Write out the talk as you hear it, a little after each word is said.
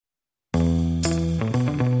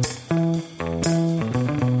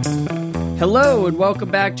Hello and welcome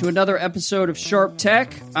back to another episode of Sharp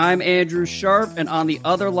Tech. I'm Andrew Sharp, and on the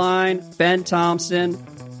other line, Ben Thompson.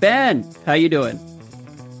 Ben, how you doing?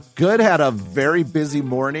 Good. Had a very busy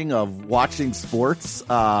morning of watching sports,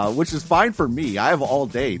 which is fine for me. I have all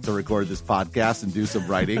day to record this podcast and do some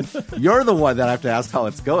writing. You're the one that I have to ask how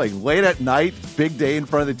it's going. Late at night, big day in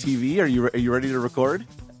front of the TV. Are you ready to record?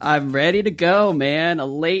 I'm ready to go, man. A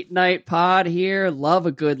late night pod here. Love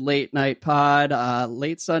a good late night pod.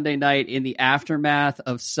 Late Sunday night in the aftermath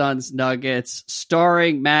of Suns Nuggets,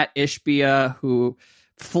 starring Matt Ishbia, who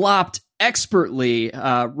flopped expertly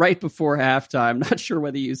right before halftime. Not sure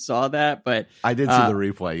whether you saw that, but I did see the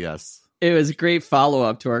replay, yes. It was a great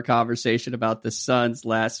follow-up to our conversation about the Suns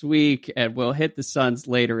last week, and we'll hit the Suns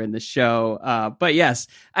later in the show. But yes,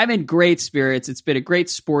 I'm in great spirits. It's been a great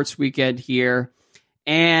sports weekend here.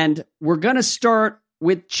 And we're going to start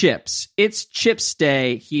with chips. It's Chips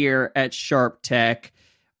Day here at Sharp Tech.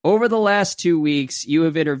 Over the last 2 weeks, you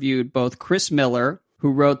have interviewed both Chris Miller,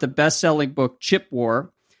 who wrote the best-selling book Chip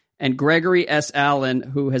War, and Gregory S. Allen,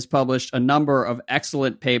 who has published a number of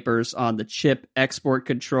excellent papers on the chip export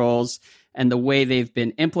controls and the way they've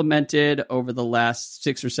been implemented over the last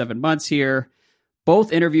 6 or 7 months here.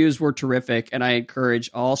 Both interviews were terrific, and I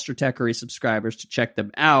encourage all Stratechery subscribers to check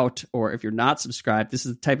them out, or if you're not subscribed, this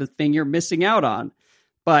is the type of thing you're missing out on.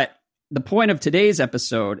 But the point of today's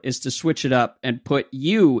episode is to switch it up and put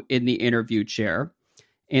you in the interview chair,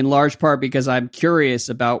 in large part because I'm curious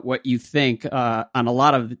about what you think on a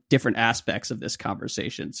lot of different aspects of this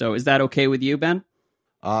conversation. So is that okay with you, Ben?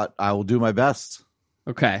 I will do my best.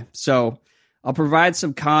 Okay, so I'll provide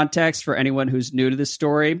some context for anyone who's new to this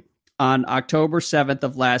story. On October 7th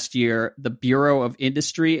of last year, the Bureau of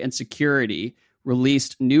Industry and Security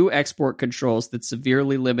released new export controls that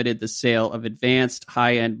severely limited the sale of advanced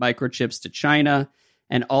high-end microchips to China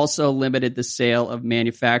and also limited the sale of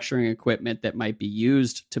manufacturing equipment that might be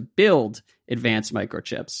used to build advanced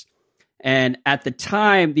microchips. And at the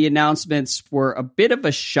time, the announcements were a bit of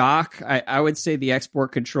a shock. I would say the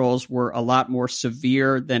export controls were a lot more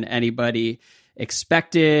severe than anybody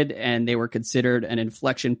expected, and they were considered an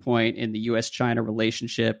inflection point in the U.S.-China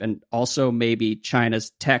relationship and also maybe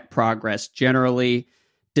China's tech progress generally.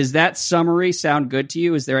 Does that summary sound good to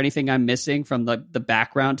you? Is there anything I'm missing from the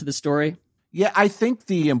background to the story? Yeah, I think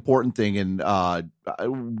the important thing, and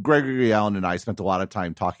Gregory Allen and I spent a lot of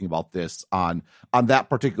time talking about this on that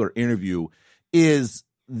particular interview, is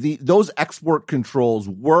those export controls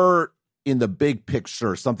were, in the big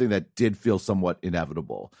picture, something that did feel somewhat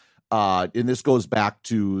inevitable. And this goes back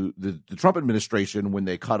to the Trump administration when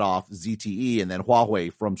they cut off ZTE and then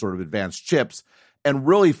Huawei from sort of advanced chips and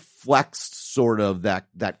really flexed sort of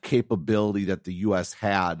that capability that the U.S.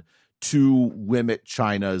 had to limit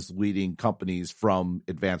China's leading companies from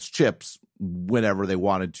advanced chips whenever they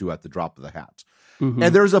wanted to at the drop of the hat. Mm-hmm.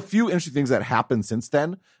 And there's a few interesting things that happened since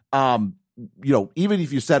then. Even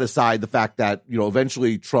if you set aside the fact that,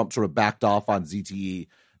 eventually Trump sort of backed off on ZTE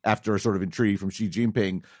after a sort of entreaty from Xi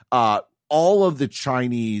Jinping, all of the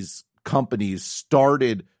Chinese companies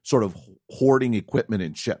started sort of hoarding equipment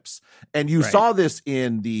and chips. And you saw this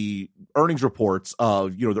in the earnings reports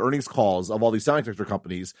of, the earnings calls of all these semiconductor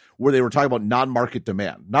companies where they were talking about non-market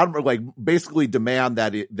demand, basically demand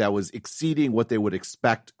that was exceeding what they would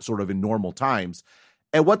expect sort of in normal times.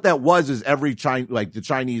 And what that was is the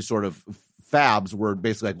Chinese sort of fabs were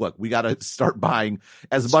basically like, look, we got to start buying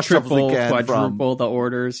as much stuff as we can, quadruple the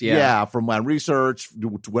orders. Yeah, from Lam Research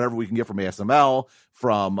to whatever we can get from ASML,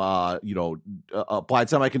 from Applied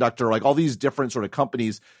Semiconductor, like all these different sort of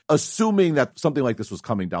companies, assuming that something like this was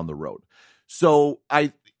coming down the road. So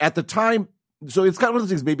at the time, so it's kind of one of those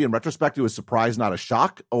things. Maybe in retrospect, it was surprise, not a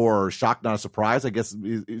shock, or shock, not a surprise. I guess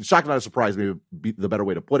shock, not a surprise, maybe be the better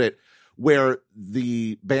way to put it. Where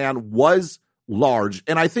the ban was large,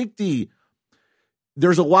 and I think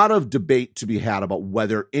there's a lot of debate to be had about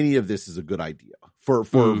whether any of this is a good idea for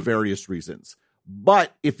various reasons.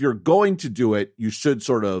 But if you're going to do it, you should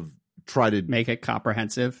sort of try to make it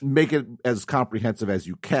comprehensive. Make it as comprehensive as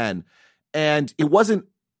you can. And it wasn't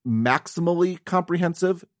maximally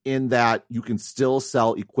comprehensive in that you can still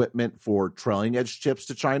sell equipment for trailing edge chips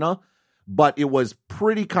to China, but it was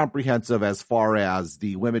pretty comprehensive as far as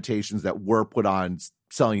the limitations that were put on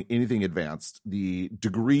selling anything advanced, the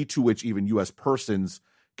degree to which even U.S. persons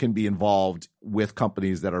can be involved with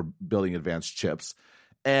companies that are building advanced chips,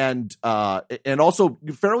 and also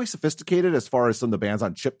fairly sophisticated as far as some of the bans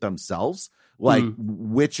on chip themselves, like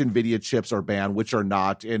which NVIDIA chips are banned, which are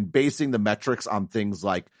not, and basing the metrics on things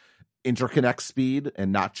like interconnect speed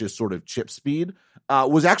and not just sort of chip speed,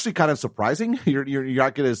 was actually kind of surprising. You're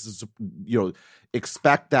not going to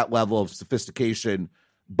expect that level of sophistication,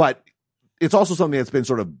 but it's also something that's been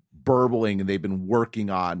sort of burbling and they've been working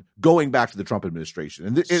on going back to the Trump administration.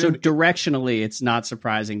 And so directionally, it's not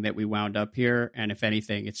surprising that we wound up here. And if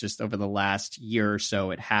anything, it's just over the last year or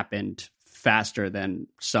so, it happened faster than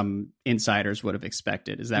some insiders would have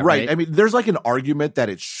expected. Is that right? I mean, there's like an argument that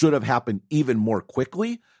it should have happened even more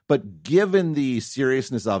quickly, but given the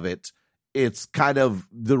seriousness of it, it's kind of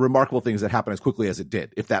the remarkable things that happened as quickly as it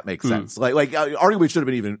did, if that makes sense. Like arguably it should have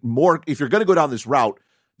been even more. If you're going to go down this route,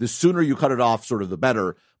 the sooner you cut it off, sort of the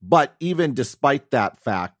better. But even despite that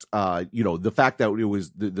fact, the fact that it was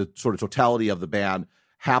the sort of totality of the ban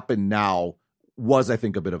happened now was, I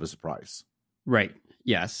think, a bit of a surprise. Right.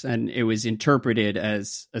 Yes. And it was interpreted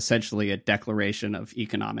as essentially a declaration of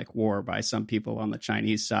economic war by some people on the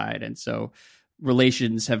Chinese side. And so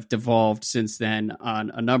relations have devolved since then on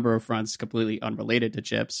a number of fronts, completely unrelated to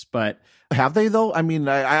chips. But have they, though? I mean,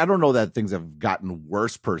 I don't know that things have gotten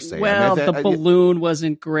worse per se. Well, the balloon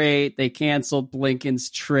wasn't great. They canceled Blinken's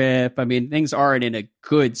trip. I mean, things aren't in a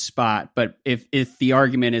good spot. But if the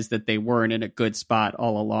argument is that they weren't in a good spot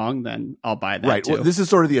all along, then I'll buy that right. too. Well, this is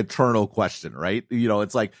sort of the eternal question, right?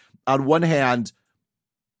 It's like on one hand,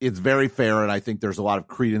 it's very fair, and I think there's a lot of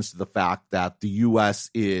credence to the fact that the U.S.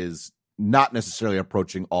 is not necessarily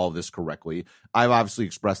approaching all of this correctly. I've obviously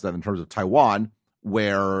expressed that in terms of Taiwan,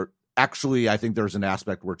 where actually I think there's an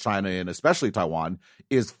aspect where China, and especially Taiwan,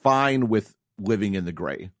 is fine with living in the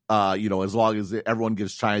gray. As long as everyone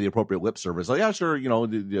gives China the appropriate lip service. Like, yeah, sure,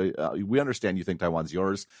 we understand you think Taiwan's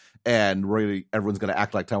yours, and everyone's going to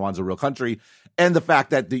act like Taiwan's a real country. And the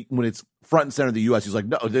fact that when it's front and center of the U.S., he's like,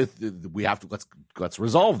 no, we have to let's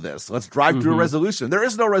resolve this. Let's drive through a resolution. There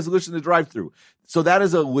is no resolution to drive through. So that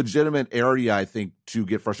is a legitimate area, I think, to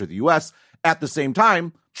get frustrated with the U.S. At the same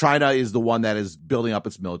time, China is the one that is building up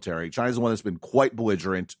its military. China is the one that's been quite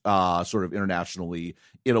belligerent, sort of internationally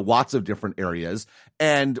in lots of different areas.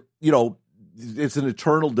 And, it's an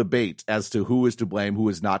eternal debate as to who is to blame, who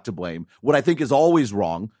is not to blame. What I think is always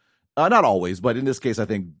wrong, not always, but in this case, I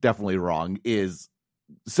think definitely wrong, is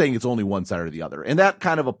saying it's only one side or the other. And that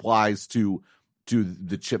kind of applies to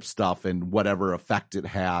the chip stuff and whatever effect it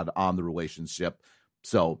had on the relationship.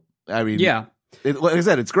 So, I mean, yeah, like I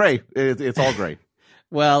said, it's gray. It's all gray.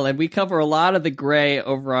 Well, and we cover a lot of the gray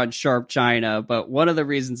over on Sharp China, but one of the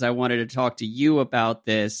reasons I wanted to talk to you about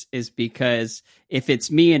this is because if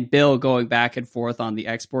it's me and Bill going back and forth on the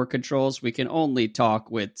export controls, we can only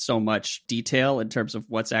talk with so much detail in terms of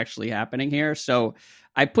what's actually happening here. So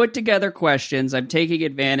I put together questions. I'm taking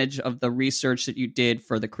advantage of the research that you did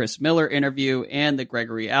for the Chris Miller interview and the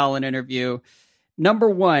Gregory Allen interview. Number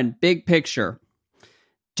one, big picture.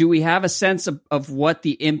 Do we have a sense of what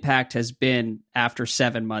the impact has been after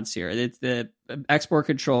 7 months here? The export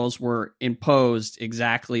controls were imposed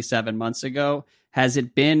exactly 7 months ago. Has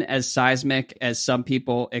it been as seismic as some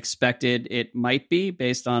people expected it might be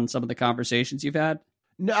based on some of the conversations you've had?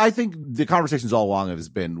 No, I think the conversations all along has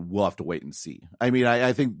been, we'll have to wait and see. I mean,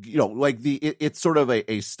 I think, it's sort of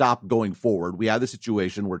a stop going forward. We have the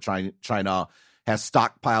situation where China has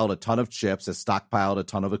stockpiled a ton of chips, has stockpiled a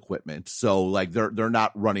ton of equipment. So like they're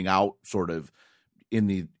not running out sort of in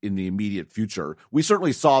the immediate future. We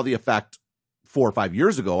certainly saw the effect 4 or 5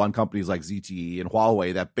 years ago on companies like ZTE and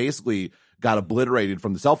Huawei that basically got obliterated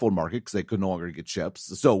from the cell phone market because they could no longer get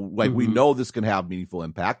chips. So we know this can have meaningful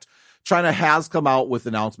impact. China has come out with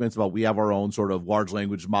announcements about we have our own sort of large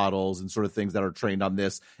language models and sort of things that are trained on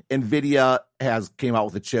this. NVIDIA has came out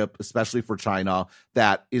with a chip, especially for China,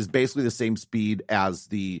 that is basically the same speed as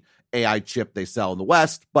the AI chip they sell in the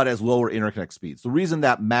West, but has lower interconnect speeds. The reason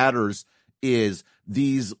that matters is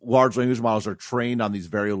these large language models are trained on these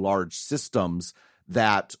very large systems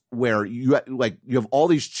that where you have all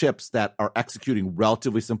these chips that are executing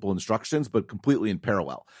relatively simple instructions, but completely in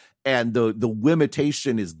parallel. And the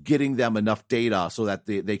limitation is getting them enough data so that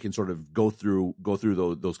they can sort of go through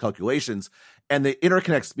those calculations. And the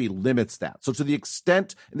interconnect speed limits that. So to the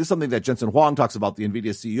extent, and this is something that Jensen Huang talks about, the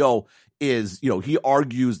NVIDIA CEO, is, he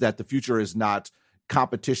argues that the future is not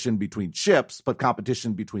competition between chips, but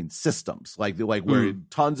competition between systems, where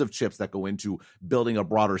tons of chips that go into building a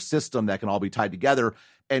broader system that can all be tied together.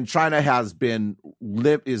 And China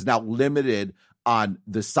is now limited on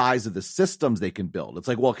the size of the systems they can build. It's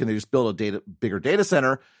like, well, can they just build a bigger data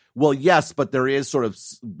center? Well, yes, but there is sort of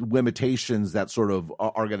limitations that sort of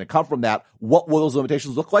are going to come from that. What will those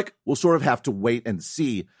limitations look like? We'll sort of have to wait and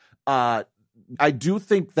see. I do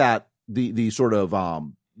think that the sort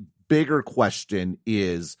of bigger question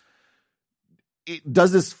is,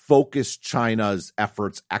 does this focus China's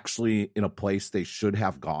efforts actually in a place they should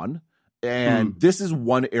have gone? And this is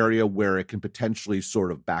one area where it can potentially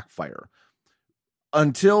sort of backfire.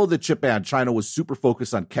 until the chip ban, China was super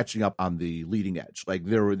focused on catching up on the leading edge. Like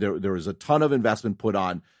there was a ton of investment put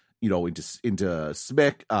on, into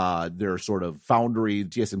SMIC, their sort of foundry,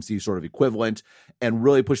 TSMC sort of equivalent, and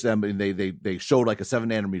really pushed them. And they showed like a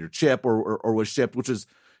 7-nanometer chip or was shipped, which is,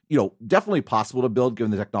 definitely possible to build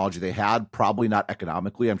given the technology they had. Probably not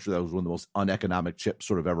economically. I'm sure that was one of the most uneconomic chips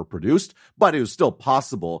sort of ever produced, but it was still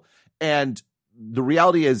possible. And the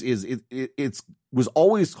reality is it was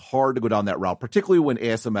always hard to go down that route, particularly when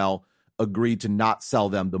ASML agreed to not sell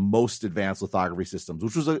them the most advanced lithography systems,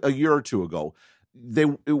 which was a year or two ago.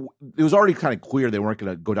 It was already kind of clear they weren't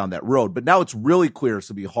going to go down that road, but now it's really clear it's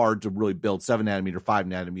going to be hard to really build 7-nanometer,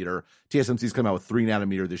 5-nanometer. TSMC's coming out with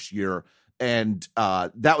 3-nanometer this year, and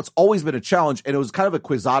that's always been a challenge. And it was kind of a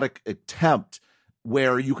quixotic attempt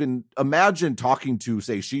where you can imagine talking to,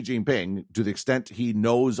 say, Xi Jinping to the extent he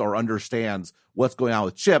knows or understands what's going on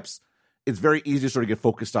with chips. It's very easy to sort of get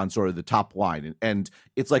focused on sort of the top line, and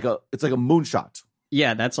it's like a moonshot.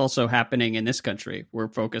 Yeah, that's also happening in this country. We're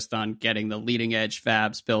focused on getting the leading edge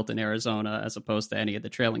fabs built in Arizona as opposed to any of the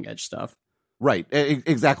trailing edge stuff. Right,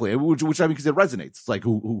 exactly. Which I mean, because it resonates. It's like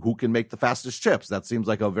who can make the fastest chips? That seems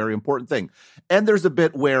like a very important thing. And there's a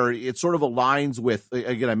bit where it sort of aligns with,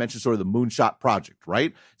 again, I mentioned sort of the moonshot project,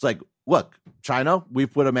 right? It's like, look, China,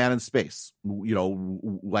 we've put a man in space.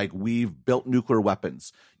 Like we've built nuclear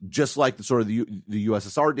weapons, just like the sort of the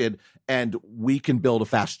USSR did, and we can build a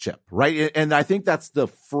fast chip, right? And I think that's the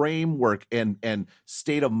framework and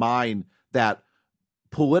state of mind that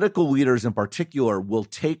political leaders in particular will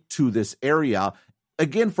take to this area,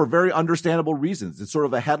 again, for very understandable reasons. It's sort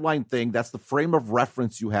of a headline thing. That's the frame of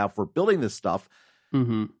reference you have for building this stuff.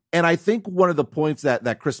 Mm-hmm. And I think one of the points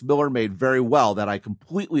that Chris Miller made very well that I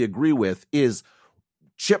completely agree with is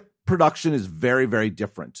chip production is very, very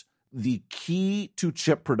different. The key to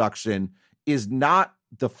chip production is not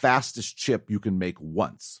the fastest chip you can make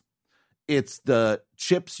once. It's the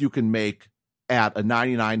chips you can make at a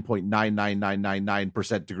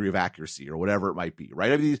 99.99999% degree of accuracy or whatever it might be,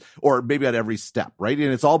 right? Or maybe at every step, right?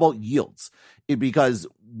 And it's all about yields. Because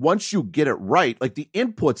once you get it right, like the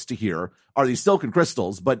inputs to here are these silicon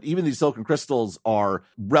crystals, but even these silicon crystals are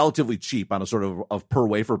relatively cheap on a sort of per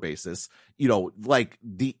wafer basis. Like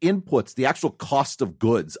the inputs, the actual cost of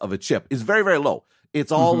goods of a chip is very, very low.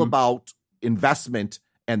 It's all about investment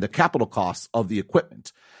and the capital costs of the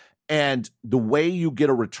equipment. And the way you get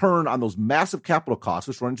a return on those massive capital costs,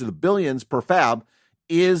 which run into the billions per fab,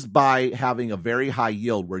 is by having a very high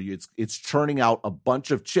yield where it's churning out a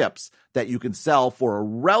bunch of chips that you can sell for a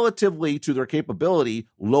relatively, to their capability,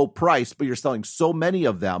 low price, but you're selling so many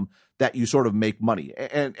of them that you sort of make money.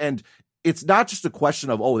 And it's not just a question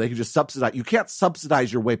of, they can just subsidize. You can't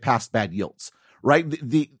subsidize your way past bad yields, right?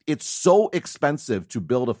 It's so expensive to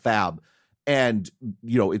build a fab. And,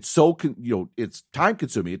 it's so, it's time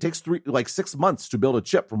consuming. It takes 6 months to build a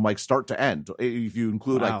chip from like start to end. If you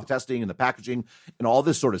include like the testing and the packaging and all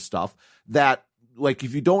this sort of stuff, that like,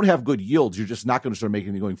 if you don't have good yields, you're just not going to start making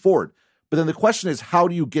anything going forward. But then the question is, how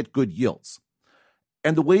do you get good yields?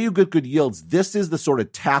 And the way you get good yields, this is the sort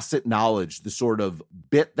of tacit knowledge, the sort of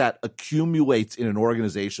bit that accumulates in an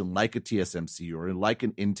organization like a TSMC or like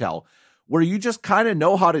an Intel, where you just kind of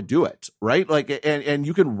know how to do it, right? Like, and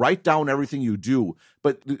you can write down everything you do,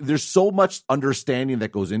 but there's so much understanding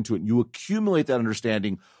that goes into it. And you accumulate that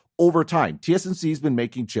understanding over time. TSMC's been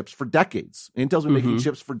making chips for decades. Intel's been making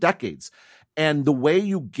chips for decades. And the way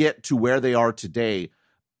you get to where they are today,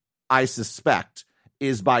 I suspect,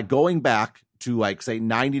 is by going back to like, say,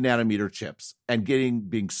 90-nanometer chips and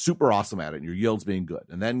being super awesome at it and your yields being good.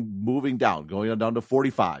 And then moving down, going down to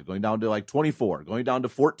 45, going down to like 24, going down to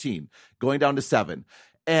 14, going down to 7.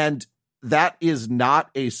 And that is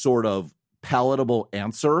not a sort of palatable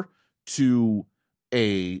answer to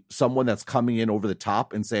someone that's coming in over the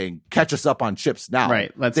top and saying, catch us up on chips now.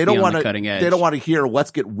 Right. They don't want cutting edge. They don't want to hear,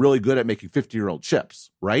 let's get really good at making 50-year-old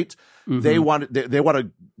chips, right? They want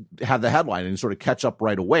to have the headline and sort of catch up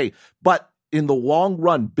right away. But in the long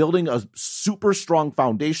run, building a super strong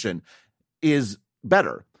foundation is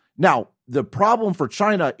better. Now, the problem for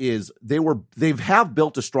China is they have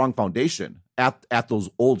built a strong foundation at those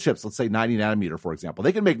old chips. Let's say 90-nanometer, for example.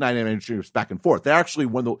 They can make 90-nanometer chips back and forth. They actually,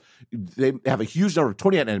 they have a huge number of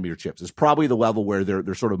 28-nanometer chips. It's probably the level where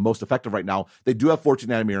they're sort of most effective right now. They do have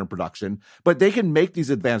 14-nanometer in production, but they can make these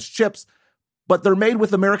advanced chips. But they're made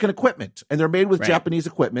with American equipment, and they're made with Japanese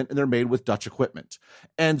equipment, and they're made with Dutch equipment.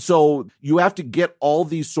 And so you have to get all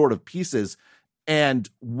these sort of pieces. And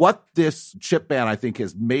what this chip ban, I think,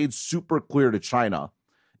 has made super clear to China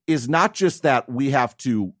is not just that we have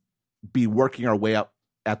to be working our way up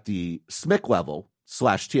at the SMIC level /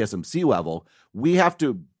 TSMC level. We have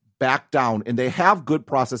to back down, and they have good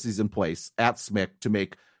processes in place at SMIC to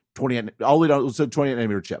make 28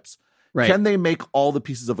 nanometer chips. Right. Can they make all the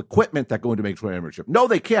pieces of equipment that go into make 28 nanometer chip? No,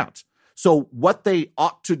 they can't. So what they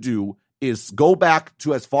ought to do is go back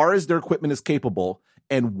to as far as their equipment is capable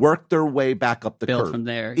and work their way back up the Build curve. from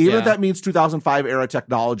there. Even if that means 2005 era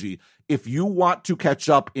technology, if you want to catch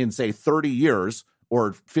up in, say, 30 years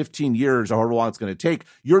or 15 years or however long it's going to take,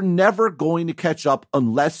 you're never going to catch up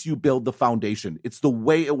unless you build the foundation. It's the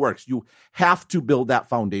way it works. You have to build that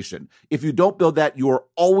foundation. If you don't build that, you are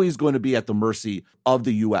always going to be at the mercy of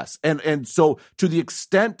the U.S. And so to the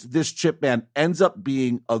extent this chip ban ends up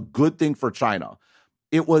being a good thing for China,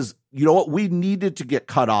 it was, you know what, we needed to get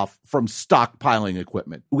cut off from stockpiling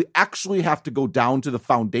equipment. We actually have to go down to the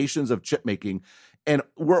foundations of chip making, and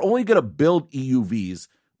we're only going to build EUVs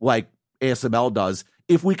like ASML does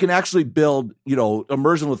if we can actually build,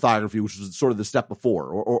 immersion lithography, which was sort of the step before,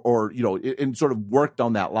 or and sort of work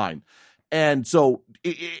down that line. And so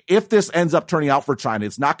if this ends up turning out for China,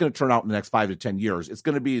 it's not going to turn out in the next 5 to 10 years. It's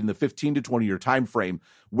going to be in the 15 to 20 year time frame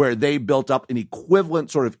where they built up an equivalent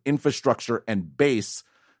sort of infrastructure and base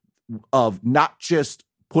of not just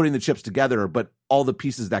putting the chips together, but all the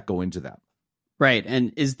pieces that go into that. Right.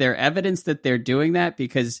 And is there evidence that they're doing that?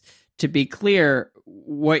 Because to be clear,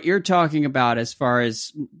 what you're talking about as far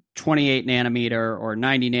as 28 nanometer or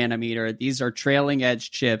 90 nanometer, these are trailing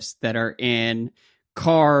edge chips that are in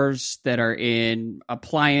cars, that are in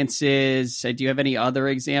appliances. Do you have any other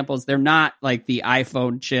examples? They're not like the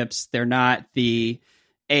iPhone chips. They're not the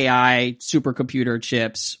AI supercomputer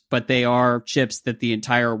chips, but they are chips that the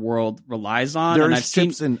entire world relies on. There's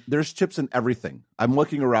chips in everything. I'm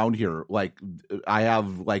looking around here. Like I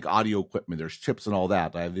have like audio equipment. There's chips and all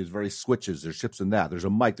that. I have these various switches. There's chips in that. There's a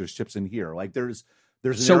mic. There's chips in here. Like there's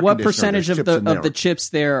so what percentage of the chips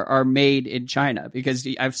there are made in China? Because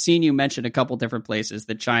I've seen you mention a couple different places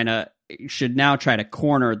that China should now try to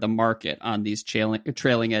corner the market on these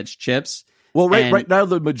trailing edge chips. Well, right now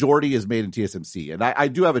the majority is made in TSMC, and I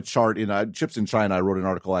do have a chart in chips in China. I wrote an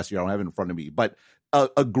article last year. I don't have it in front of me, but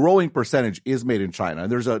a growing percentage is made in China,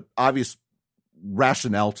 and there's an obvious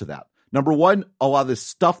rationale to that. Number one, a lot of the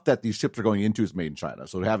stuff that these chips are going into is made in China,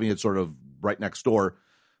 so having it sort of right next door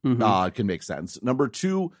can make sense. Number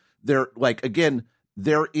two, there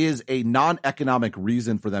is a non-economic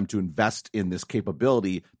reason for them to invest in this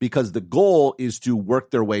capability because the goal is to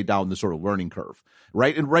work their way down the sort of learning curve,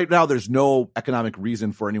 right? And right now, there's no economic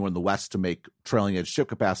reason for anyone in the West to make trailing edge chip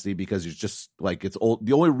capacity because it's just like it's old.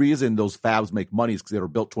 The only reason those fabs make money is because they were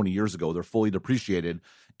built 20 years ago. They're fully depreciated.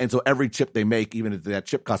 And so every chip they make, even if that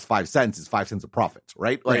chip costs 5 cents, is 5 cents of profit,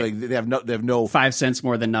 right? Like they have no 5 cents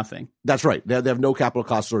more than nothing. That's right. They have no capital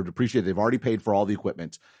costs or depreciated. They've already paid for all the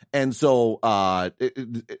equipment. And so,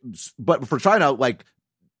 but for China, like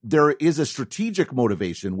there is a strategic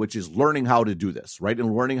motivation, which is learning how to do this, right?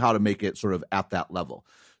 And learning how to make it sort of at that level.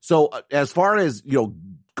 So as far as,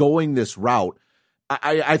 going this route,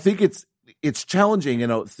 I think it's challenging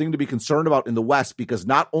and a thing to be concerned about in the West because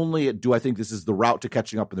not only do I think this is the route to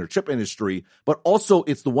catching up in their chip industry, but also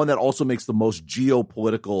it's the one that also makes the most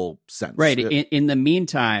geopolitical sense. Right. In the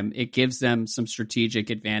meantime, it gives them some strategic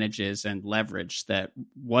advantages and leverage that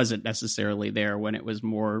wasn't necessarily there when it was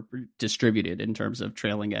more distributed in terms of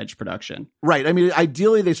trailing edge production. Right. I mean,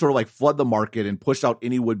 ideally, they sort of like flood the market and push out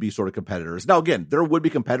any would-be sort of competitors. Now, again, their would-be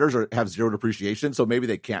competitors have zero depreciation, so maybe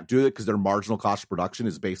they can't do it because their marginal cost of production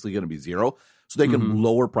is basically going to be zero. So they can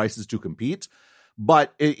lower prices to compete.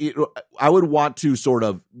 But I would want to sort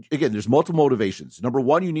of, again, there's multiple motivations. Number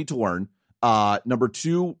one, you need to learn. Number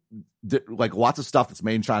two, like lots of stuff that's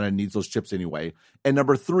made in China needs those chips anyway. And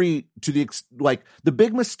number three, the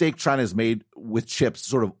big mistake China has made with chips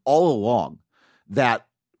sort of all along that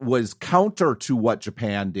was counter to what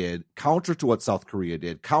Japan did, counter to what South Korea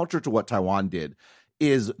did, counter to what Taiwan did,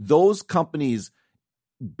 is those companies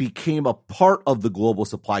became a part of the global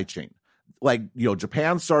supply chain. Like,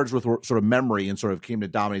 Japan started with sort of memory and sort of came to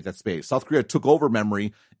dominate that space. South Korea took over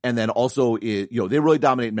memory and then also, they really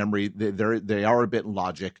dominate memory. They are a bit in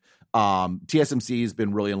logic. TSMC has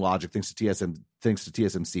been really in logic thanks to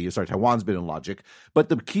TSMC. Sorry, Taiwan's been in logic. But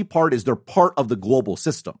the key part is they're part of the global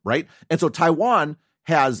system, right? And so Taiwan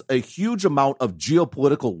has a huge amount of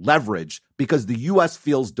geopolitical leverage because the U.S.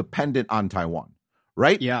 feels dependent on Taiwan.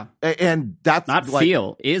 Right? Yeah. And that's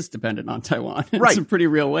is dependent on Taiwan in right. some pretty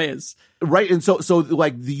real ways. Right. And so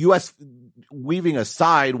like the U.S. leaving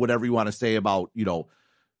aside whatever you want to say about,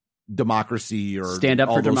 democracy or stand up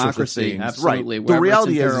for democracy. Absolutely. Right. The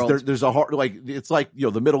reality is there's a hard, it's like,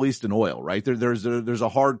 the Middle East and oil, right? There's a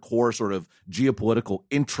hardcore sort of geopolitical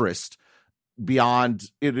interest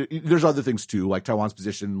beyond it, there's other things too, like Taiwan's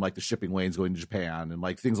position, like the shipping lanes going to Japan and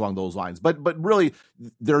like things along those lines. But really,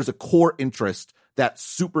 there's a core interest that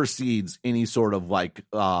supersedes any sort of like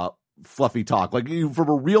fluffy talk, like from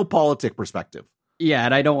a real politic perspective. Yeah,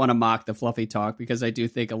 and I don't want to mock the fluffy talk because I do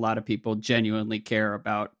think a lot of people genuinely care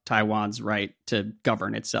about Taiwan's right to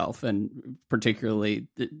govern itself, and particularly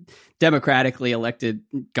democratically elected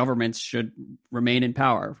governments should remain in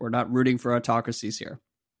power. We're not rooting for autocracies here.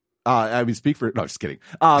 I mean, speak for no, just kidding.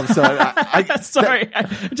 Sorry, I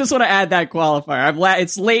just want to add that qualifier.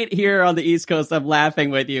 It's late here on the East Coast. I'm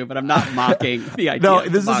laughing with you, but I'm not mocking the idea. No,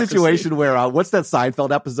 this is a situation where what's that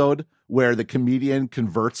Seinfeld episode where the comedian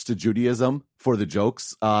converts to Judaism for the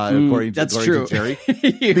jokes? According to Jerry,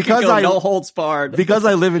 because no holds barred. Because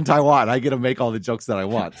I live in Taiwan, I get to make all the jokes that I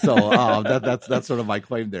want. So that's sort of my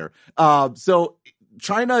claim there. So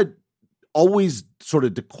China always sort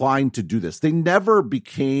of declined to do this. They never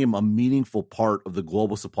became a meaningful part of the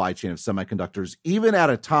global supply chain of semiconductors, even at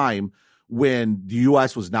a time when the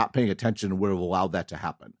U.S. was not paying attention and would have allowed that to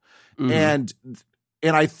happen. Mm-hmm.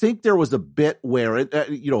 And I think there was a bit where,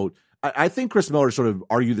 I think Chris Miller sort of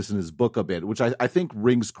argued this in his book a bit, which I think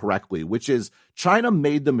rings correctly, which is China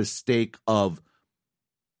made the mistake of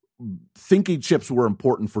thinking chips were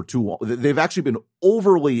important for too long. They've actually been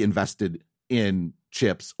overly invested in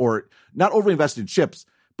chips, or not overly invested in chips,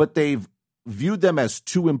 but they've viewed them as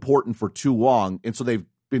too important for too long. And so they've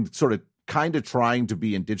been sort of kind of trying to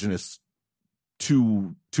be indigenous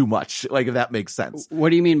too much, like, if that makes sense. What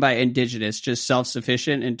do you mean by indigenous? Just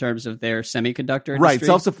self-sufficient in terms of their semiconductor industry?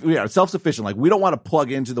 Right, self-sufficient. Like, we don't want to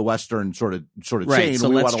plug into the Western sort of right, chain. So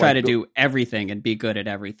let's try to do everything and be good at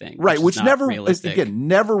everything. Right, which never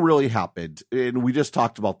never really happened. And we just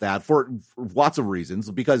talked about that for lots of reasons,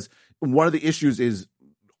 because one of the issues is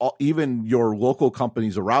even your local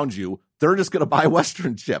companies around you, they're just going to buy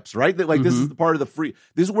Western chips, right? Like, this is the part of this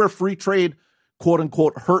is where free trade, quote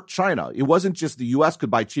unquote, hurt China. It wasn't just the U.S. could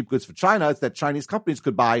buy cheap goods for China. It's that Chinese companies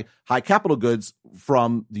could buy high capital goods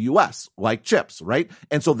from the U.S., like chips, right?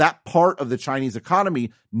 And so that part of the Chinese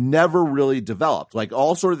economy never really developed, like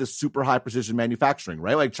all sort of this super high precision manufacturing,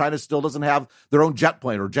 right? Like, China still doesn't have their own jet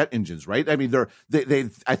plane or jet engines, right? I mean,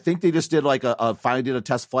 I think they just did like finally did a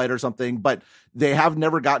test flight or something, but they have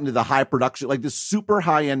never gotten to the high production, like this super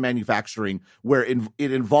high end manufacturing where it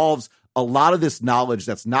involves a lot of this knowledge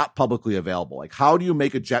that's not publicly available. Like, how do you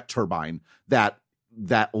make a jet turbine that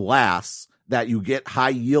lasts, that you get high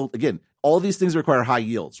yield? Again, all these things require high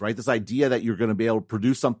yields, right? This idea that you're going to be able to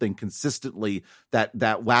produce something consistently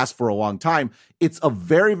that lasts for a long time. It's a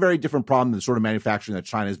very, very different problem than the sort of manufacturing that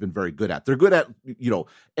China has been very good at. They're good at,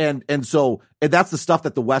 and that's the stuff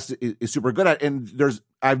that the West is super good at. And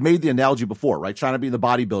I've made the analogy before, right? China being the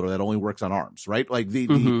bodybuilder that only works on arms, right? Like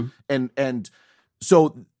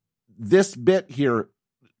so this bit here,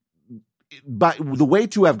 but the way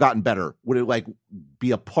to have gotten better would it like be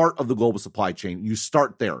a part of the global supply chain. You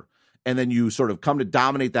start there, and then you sort of come to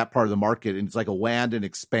dominate that part of the market, and it's like a land and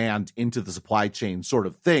expand into the supply chain sort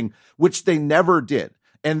of thing, which they never did.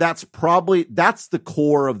 And that's the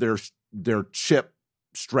core of their chip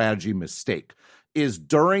strategy mistake. Is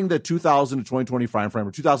during the 2000 to 2020 frame,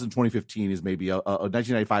 or 2000 to 2015 is maybe a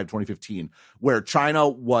 1995 to 2015, where China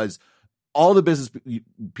was. All the business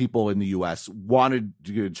people in the U.S. wanted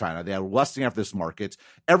to go to China. They were lusting after this market.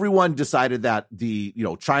 Everyone decided that the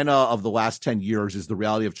China of the last 10 years is the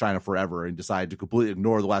reality of China forever, and decided to completely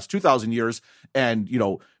ignore the last 2,000 years. And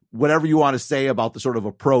whatever you want to say about the sort of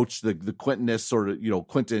approach, the Clintonist sort of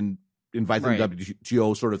Clinton inviting the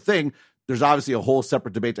WTO sort of thing. There's obviously a whole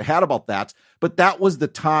separate debate to have about that, but that was the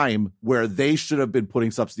time where they should have been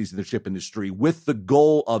putting subsidies in the chip industry with the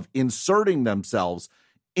goal of inserting themselves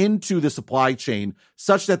into the supply chain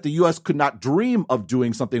such that the U.S. could not dream of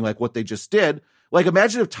doing something like what they just did. Like,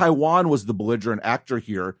 imagine if Taiwan was the belligerent actor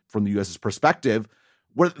here from the U.S.'s perspective,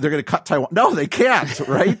 where they're going to cut Taiwan. No, they can't,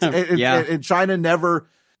 right? And China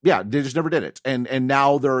they just never did it. And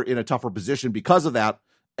now they're in a tougher position because of that,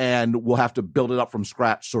 and we'll have to build it up from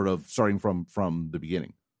scratch, sort of starting from the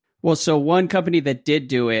beginning. Well, so one company that did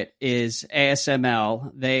do it is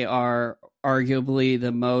ASML. They are arguably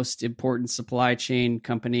the most important supply chain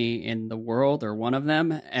company in the world, or one of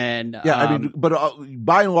them. And but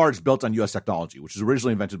by and large built on U.S. technology, which was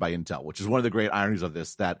originally invented by Intel, which is one of the great ironies of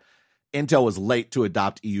this, that Intel was late to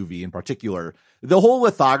adopt EUV in particular. The whole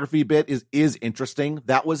lithography bit is interesting.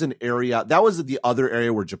 That was the other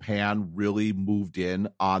area where Japan really moved in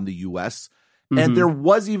on the U.S. And there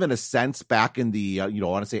was even a sense back in the, I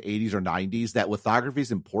want to say 80s or 90s, that lithography is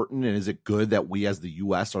important. And is it good that we as the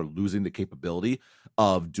U.S. are losing the capability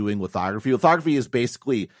of doing lithography? Lithography is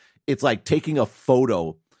basically, it's like taking a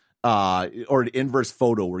photo or an inverse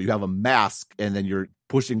photo where you have a mask and then you're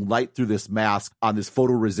pushing light through this mask on this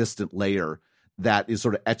photoresistant layer that is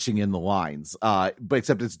sort of etching in the lines. But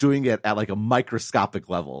except it's doing it at like a microscopic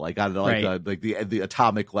level, like on like the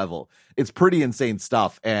atomic level. It's pretty insane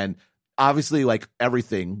stuff. And obviously, like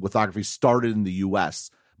everything, lithography started in the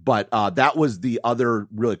US, but that was the other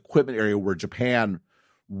real equipment area where Japan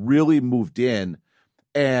really moved in.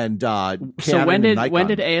 And so when did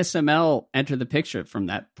ASML enter the picture from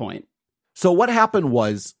that point? So what happened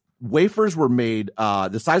was wafers were made.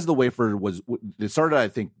 The size of the wafer it started, I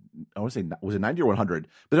think, I want to say, was it 90 or 100?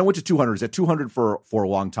 But then went to 200. It was at 200 for a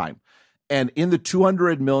long time. And in the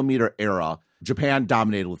 200 millimeter era, Japan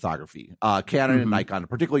dominated lithography. Canon and Nikon,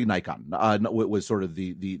 particularly Nikon, was sort of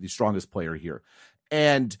the strongest player here.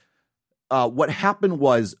 And what happened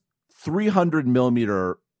was 300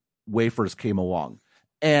 millimeter wafers came along.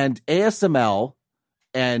 And ASML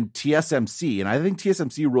and TSMC, and I think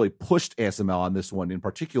TSMC really pushed ASML on this one in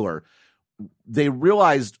particular. They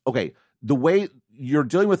realized, okay, the way you're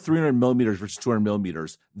dealing with 300 millimeters versus 200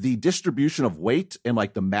 millimeters, the distribution of weight and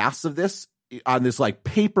like the mass of this on this like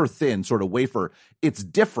paper thin sort of wafer, it's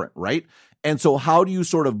different, right? And so how do you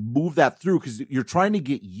sort of move that through? Because you're trying to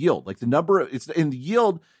get yield. Like the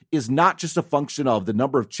yield is not just a function of the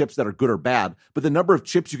number of chips that are good or bad, but the number of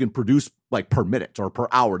chips you can produce like per minute or per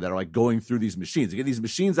hour that are like going through these machines. You get these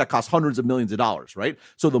machines that cost hundreds of millions of dollars, right?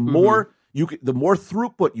 So the more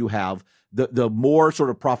throughput you have, the more sort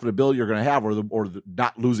of profitability you're going to have, or the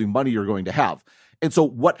not losing money you're going to have. And so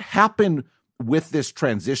what happened with this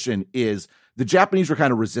transition is the Japanese were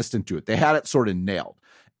kind of resistant to it. They had it sort of nailed.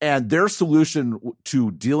 And their solution to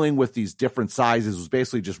dealing with these different sizes was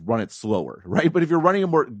basically just run it slower, right? But if you're running it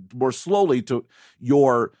more slowly,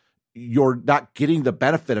 you're not getting the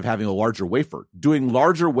benefit of having a larger wafer. Doing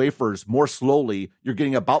larger wafers more slowly, you're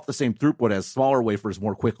getting about the same throughput as smaller wafers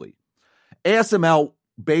more quickly. ASML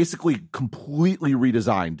basically completely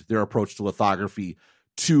redesigned their approach to lithography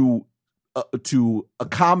to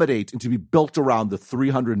accommodate and to be built around the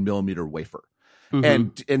 300 millimeter wafer.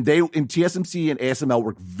 And TSMC and ASML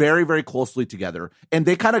work very, very closely together, and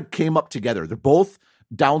they kind of came up together. They're both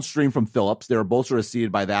downstream from Philips. They were both sort of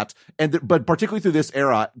seeded by that. But particularly through this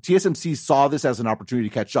era, TSMC saw this as an opportunity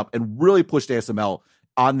to catch up and really pushed ASML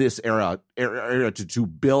on this era to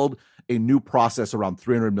build a new process around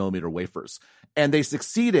 300 millimeter wafers. And they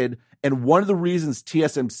succeeded. And one of the reasons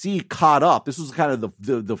TSMC caught up, this was kind of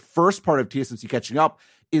the first part of TSMC catching up,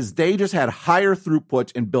 is they just had higher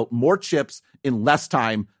throughput and built more chips in less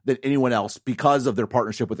time than anyone else because of their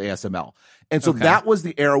partnership with ASML. And so that was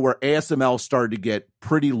the era where ASML started to get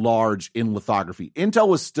pretty large in lithography. Intel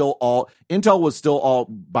was still all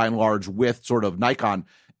by and large with sort of Nikon,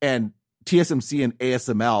 and TSMC and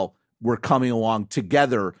ASML were coming along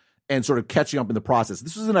together and sort of catching up in the process.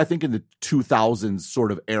 This was I think in the 2000s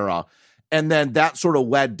sort of era. And then that sort of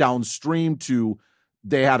led downstream to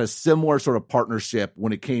they had a similar sort of partnership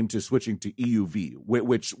when it came to switching to EUV,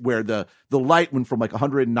 where the light went from like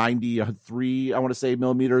 193, I want to say,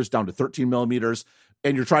 millimeters down to 13 millimeters,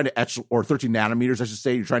 and you're trying to etch, or 13 nanometers, I should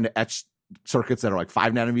say, you're trying to etch circuits that are like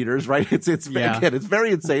 5 nanometers, right? It's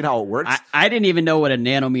very insane how it works. I didn't even know what a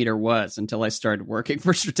nanometer was until I started working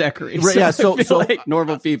for Stratechery. Right, yeah, so like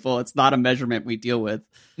normal people, it's not a measurement we deal with.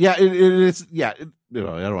 Yeah, it's I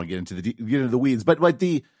don't want to get into the weeds, but like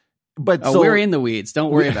so we're in the weeds.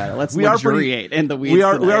 Don't worry about it. Let's luxuriate in the weeds. We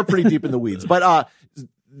are pretty deep in the weeds. But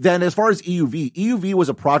then as far as EUV was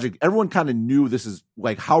a project, everyone kind of knew this is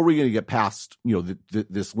like, how are we going to get past,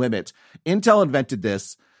 this limit? Intel invented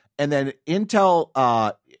this, and then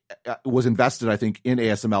Intel was invested, I think, in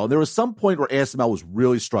ASML. And there was some point where ASML was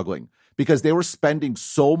really struggling because they were spending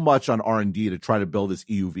so much on R&D to try to build this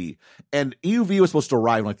EUV. And EUV was supposed to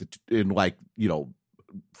arrive in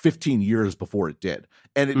 15 years before it did.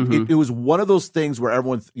 And it was one of those things where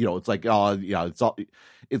everyone's, it's like,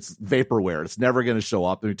 it's vaporware. It's never going to show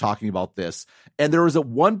up. They're talking about this. And there was at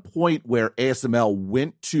one point where ASML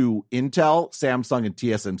went to Intel, Samsung, and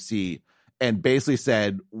TSMC and basically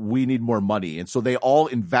said, we need more money. And so they all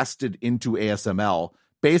invested into ASML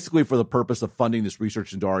basically for the purpose of funding this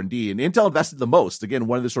research into R&D. And Intel invested the most. Again,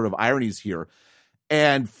 one of the sort of ironies here.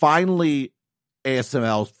 And finally,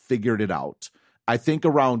 ASML figured it out. I think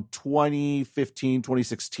around 2015,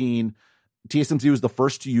 2016, TSMC was the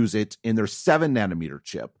first to use it in their 7 nanometer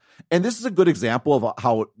chip. And this is a good example of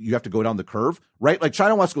how you have to go down the curve, right? Like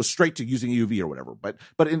China wants to go straight to using EUV or whatever.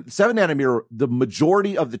 But in 7 nanometer, the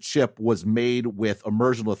majority of the chip was made with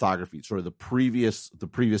immersion lithography, sort of the previous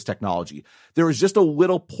technology. There was just a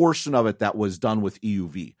little portion of it that was done with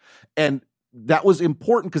EUV. And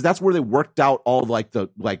important because that's where they worked out all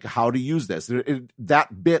like how to use this.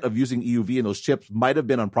 That bit of using EUV in those chips might have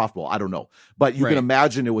been unprofitable. I don't know, but you can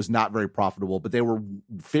imagine it was not very profitable. But they were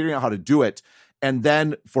figuring out how to do it. And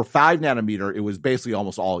then for 5 nanometer, it was basically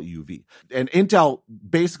almost all EUV. And Intel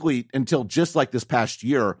basically until just like this past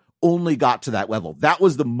year only got to that level. That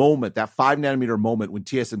was the moment, that 5 nanometer moment when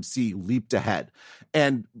TSMC leaped ahead.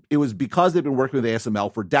 And it was because they've been working with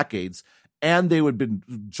ASML for decades and they would have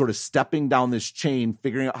been sort of stepping down this chain,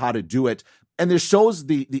 figuring out how to do it. And this shows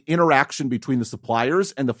the interaction between the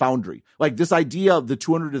suppliers and the foundry. Like this idea of the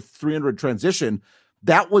 200 to 300 transition,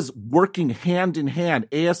 that was working hand in hand,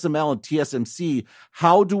 ASML and TSMC.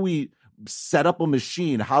 How do we set up a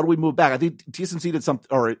machine? How do we move back? I think TSMC did something,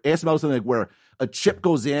 or ASML was something like where a chip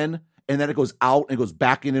goes in and then it goes out and it goes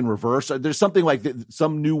back in reverse. There's something like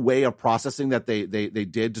some new way of processing that they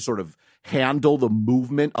did to sort of handle the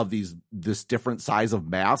movement of this different size of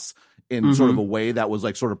mass in sort of a way that was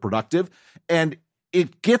like sort of productive. And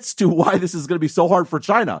it gets to why this is going to be so hard for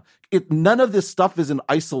China. None of this stuff is in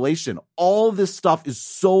isolation. All of this stuff is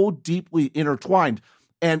so deeply intertwined.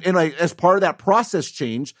 And like, as part of that process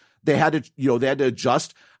change, they had to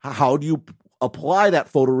adjust. How do you apply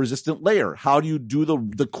that photoresistant layer? How do you do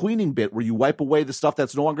the cleaning bit where you wipe away the stuff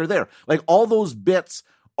that's no longer there? Like all those bits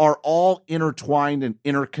are all intertwined and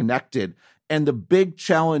interconnected. And the big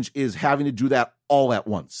challenge is having to do that all at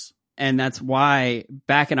once. And that's why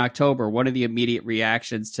back in October, one of the immediate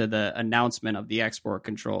reactions to the announcement of the export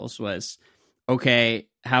controls was, okay,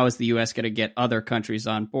 how is the U.S. going to get other countries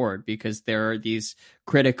on board? Because there are these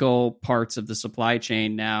critical parts of the supply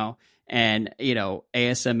chain now. And,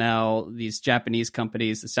 ASML, these Japanese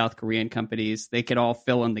companies, the South Korean companies, they could all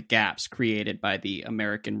fill in the gaps created by the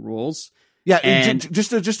American rules. Yeah, and just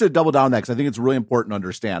to double down on that, because I think it's really important to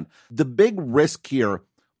understand. The big risk here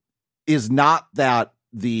is not that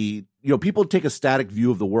people take a static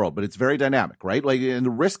view of the world, but it's very dynamic, right? Like, and the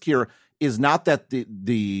risk here is not that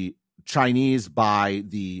the Chinese buy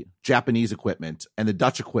the Japanese equipment and the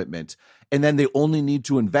Dutch equipment, and then they only need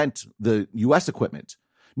to invent the U.S. equipment.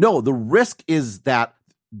 No, the risk is that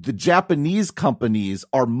the Japanese companies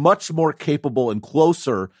are much more capable and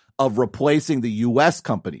closer of replacing the U.S.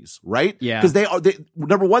 companies, right? Yeah. Because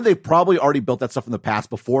number one, they've probably already built that stuff in the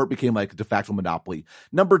past before it became like a de facto monopoly.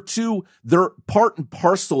 Number two, they're part and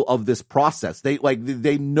parcel of this process. They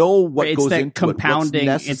know what goes into compounding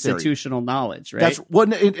it, what's necessary. Institutional knowledge, right? That's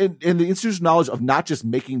one in the institutional knowledge of not just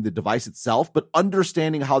making the device itself, but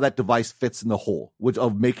understanding how that device fits in the whole,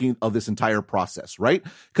 of this entire process, right?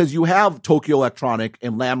 Because you have Tokyo Electronic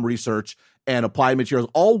and Lam Research and Applied Materials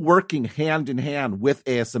all working hand in hand with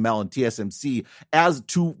ASML and TSMC as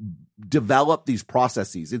to develop these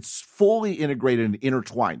processes. It's fully integrated and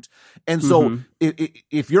intertwined. And so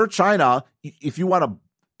if you're China, if you want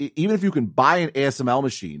to, even if you can buy an ASML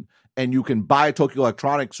machine and you can buy a Tokyo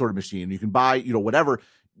Electronic sort of machine, you can buy, whatever,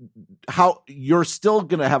 how you're still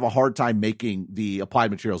going to have a hard time making the Applied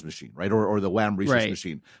Materials machine, right? Or the Lam Research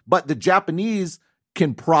machine. But the Japanese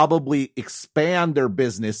can probably expand their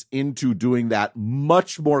business into doing that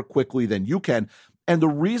much more quickly than you can. And the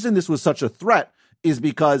reason this was such a threat is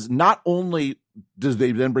because not only does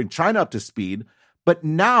they then bring China up to speed, but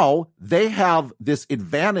now they have this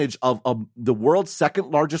advantage of the world's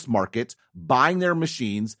second largest market, buying their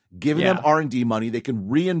machines, giving them R&D money, they can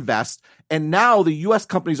reinvest. And now the U.S.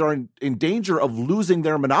 companies are in danger of losing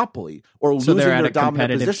their monopoly or losing their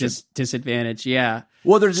dominant position. Disadvantage, yeah.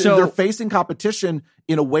 Well, they're facing competition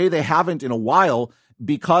in a way they haven't in a while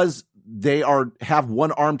because they have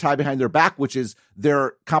one arm tied behind their back, which is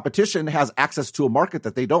their competition has access to a market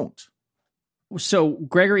that they don't. So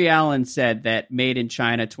Gregory Allen said that Made in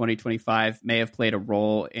China 2025 may have played a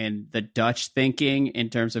role in the Dutch thinking in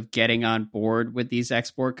terms of getting on board with these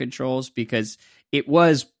export controls, because it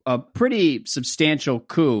was a pretty substantial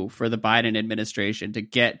coup for the Biden administration to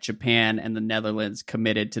get Japan and the Netherlands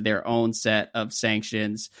committed to their own set of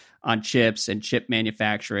sanctions on chips and chip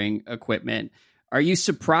manufacturing equipment. Are you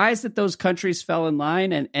surprised that those countries fell in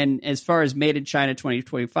line? And as far as Made in China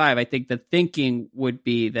 2025, I think the thinking would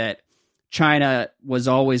be that China was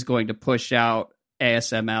always going to push out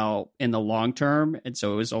ASML in the long term. And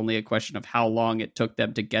so it was only a question of how long it took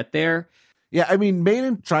them to get there. Yeah, I mean, Made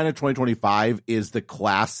in China 2025 is the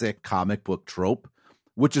classic comic book trope,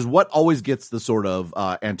 which is what always gets the sort of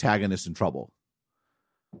antagonist in trouble.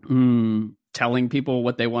 Telling people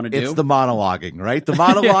what they want to do. It's the monologuing, right? The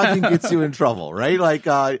monologuing gets you in trouble, right? Like,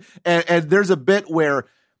 and there's a bit where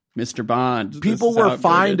Mr. Bond, people were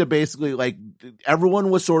fine to basically like everyone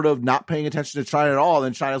was sort of not paying attention to China at all. And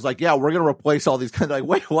then China's like, yeah, we're going to replace all these kinds of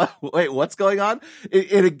like, wait, what's going on?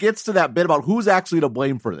 It gets to that bit about who's actually to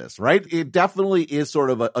blame for this, right? It definitely is sort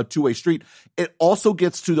of a two-way street. It also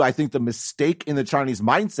gets to, I think, the mistake in the Chinese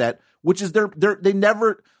mindset, which is it should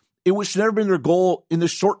never been their goal in the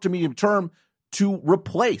short to medium term to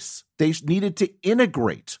replace. They needed to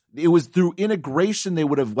integrate. It was through integration they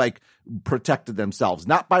would have like protected themselves,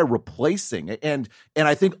 not by replacing. And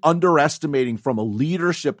I think underestimating from a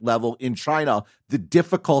leadership level in China the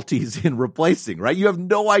difficulties in replacing, right? You have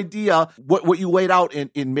no idea what you laid out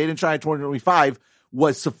in Made in China 2025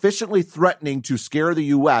 was sufficiently threatening to scare the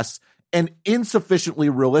U.S. and insufficiently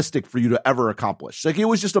realistic for you to ever accomplish. Like it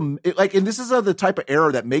was just and this is the type of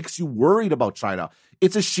error that makes you worried about China.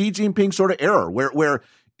 It's a Xi Jinping sort of error where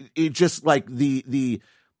it just like the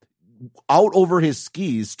out over his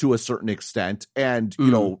skis to a certain extent. And,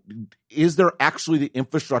 is there actually the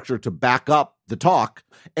infrastructure to back up the talk?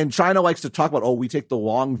 And China likes to talk about, we take the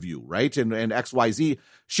long view, right? And XYZ.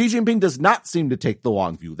 Xi Jinping does not seem to take the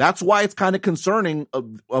long view. That's why it's kind of concerning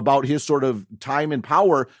about his sort of time and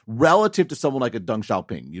power relative to someone like a Deng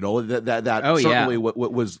Xiaoping, certainly what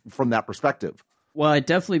was from that perspective. Well, it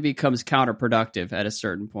definitely becomes counterproductive at a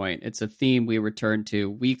certain point. It's a theme we return to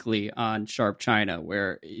weekly on Sharp China,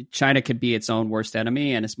 where China could be its own worst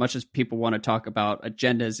enemy. And as much as people want to talk about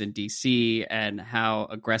agendas in DC and how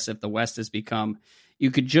aggressive the West has become,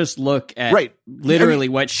 you could just look at literally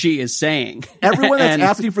what Xi is saying. Everyone that's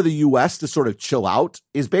asking for the U.S. to sort of chill out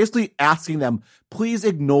is basically asking them, please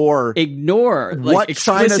ignore what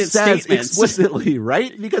China says explicitly,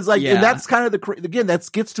 right? Because and that's kind of that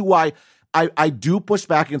gets to why I do push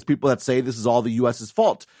back against people that say this is all the U.S.'s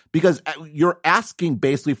fault, because you're asking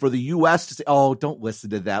basically for the U.S. to say, don't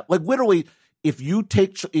listen to that. Like literally, if you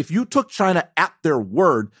took China at their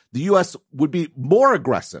word, the U.S. would be more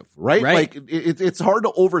aggressive, right? Like it's hard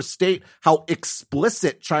to overstate how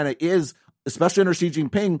explicit China is, especially under Xi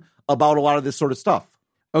Jinping, about a lot of this sort of stuff.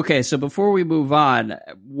 Okay, so before we move on,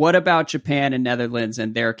 what about Japan and Netherlands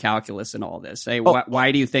and their calculus in all this?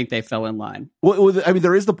 Why do you think they fell in line? Well, I mean,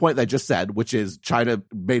 there is the point that I just said, which is China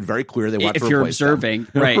made very clear they want to replace them. If you're observing,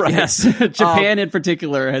 right, yes. Japan in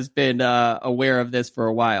particular has been aware of this for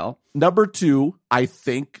a while. Number two, I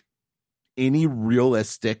think any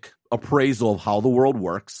realistic appraisal of how the world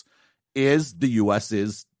works is the U.S.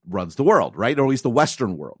 runs the world, right? Or at least the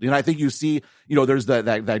Western world. And I think you see, there's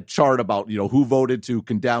that chart about, who voted to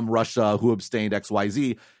condemn Russia, who abstained,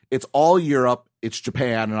 XYZ. It's all Europe, it's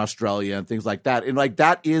Japan and Australia and things like that. And like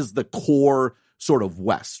that is the core sort of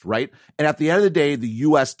West, right? And at the end of the day, the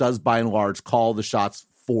U.S. does by and large call the shots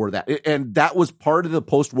for that. And that was part of the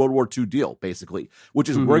post-World War II deal, basically, which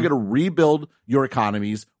is we're going to rebuild your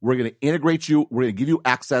economies. We're going to integrate you. We're going to give you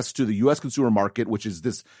access to the U.S. consumer market, which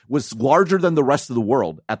was larger than the rest of the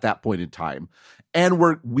world at that point in time. And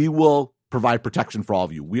we will provide protection for all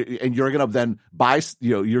of you. And you're going to then buy,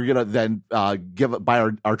 you're going to then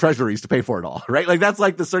buy our treasuries to pay for it all, right? Like that's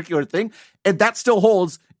like the circular thing. And that still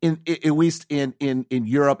holds at least in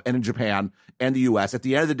Europe and in Japan and the U.S. At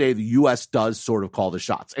the end of the day, the U.S. does sort of call the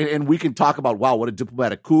shots. And we can talk about, wow, what a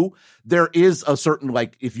diplomatic coup. There is a certain,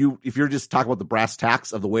 like, if you're just talking about the brass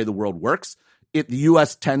tacks of the way the world works, the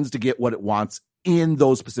U.S. tends to get what it wants in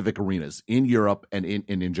those specific arenas, in Europe and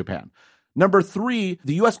in Japan. Number three,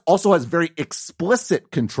 the U.S. also has very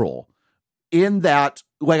explicit control in that,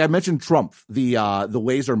 like I mentioned, Trump, the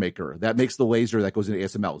laser maker that makes the laser that goes into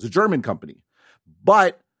ASML. It's a German company.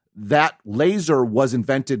 But that laser was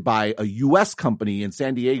invented by a U.S. company in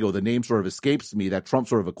San Diego. The name sort of escapes me, that Trump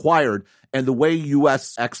sort of acquired. And the way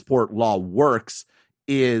U.S. export law works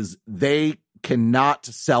is they cannot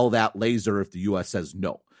sell that laser if the U.S. says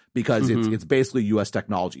no, because it's basically U.S.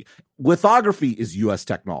 technology. Lithography is U.S.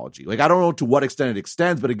 technology. Like, I don't know to what extent it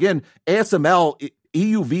extends, but again, ASML,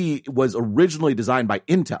 EUV was originally designed by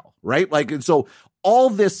Intel, right? Like, and so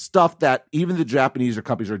all this stuff that even the Japanese or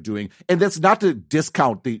companies are doing, and that's not to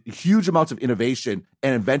discount the huge amounts of innovation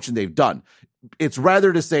and invention they've done. It's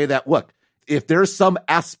rather to say that, look, if there's some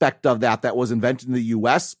aspect of that was invented in the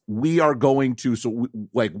U.S., we are going to,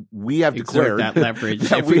 we have declared that leverage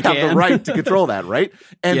that we have the right to control that, right?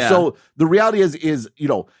 And so the reality is,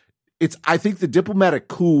 I think the diplomatic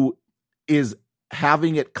coup is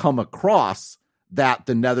having it come across that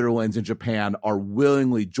the Netherlands and Japan are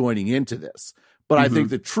willingly joining into this. But I think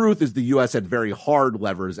the truth is the U.S. had very hard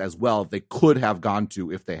levers as well they could have gone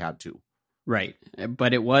to if they had to. Right.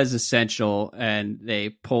 But it was essential, and they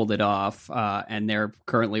pulled it off, and they're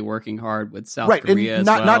currently working hard with South Korea and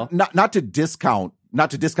as well. Not to discount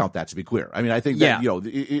that, to be clear. I mean, I think that,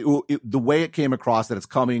 the way it came across that it's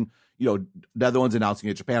coming, Netherlands announcing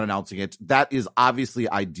it, Japan announcing it. That is obviously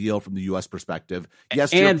ideal from the U.S. perspective.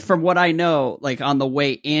 Yes, and from what I know, like on the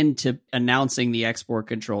way into announcing the export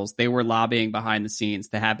controls, they were lobbying behind the scenes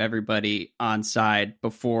to have everybody on side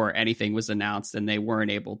before anything was announced, and they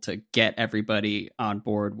weren't able to get everybody on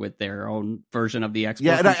board with their own version of the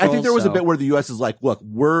export controls. I think there was a bit where the U.S. is like, look,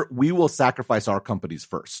 we will sacrifice our companies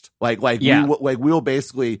first. We will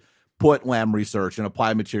basically put Lam Research and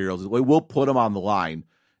Applied Materials, we'll put them on the line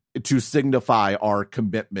to signify our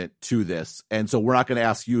commitment to this. And so we're not going to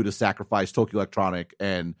ask you to sacrifice Tokyo Electronic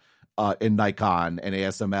and Nikon and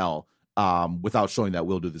ASML without showing that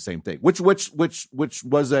we'll do the same thing, which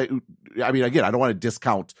was again, I don't want to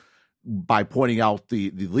discount by pointing out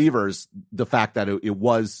the levers, the fact that it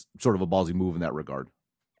was sort of a ballsy move in that regard.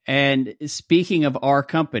 And speaking of our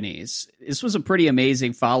companies, this was a pretty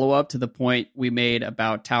amazing follow-up to the point we made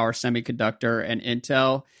about Tower Semiconductor and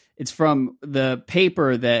Intel. It's from the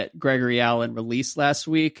paper that Gregory Allen released last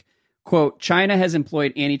week. Quote, China has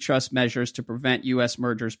employed antitrust measures to prevent U.S.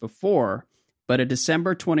 mergers before, but a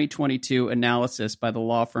December 2022 analysis by the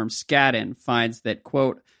law firm Skadden finds that,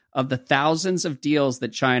 quote, of the thousands of deals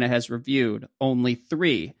that China has reviewed, only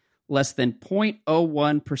 3, less than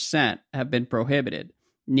 0.01%, have been prohibited.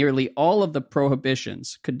 Nearly all of the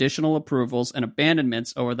prohibitions, conditional approvals, and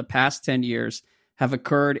abandonments over the past 10 years have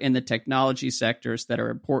occurred in the technology sectors that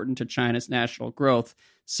are important to China's national growth,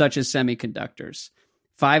 such as semiconductors.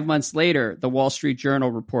 5 months later, the Wall Street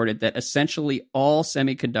Journal reported that essentially all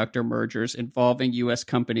semiconductor mergers involving U.S.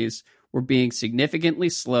 companies were being significantly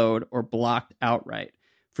slowed or blocked outright.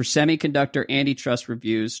 For semiconductor antitrust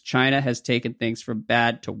reviews, China has taken things from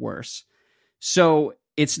bad to worse. So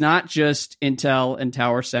it's not just Intel and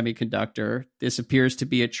Tower Semiconductor. This appears to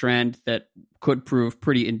be a trend that could prove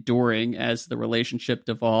pretty enduring as the relationship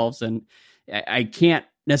devolves. And I can't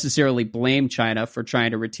necessarily blame China for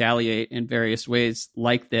trying to retaliate in various ways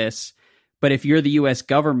like this. But if you're the U.S.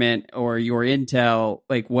 government or you're Intel,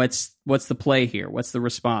 like what's the play here? What's the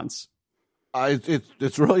response?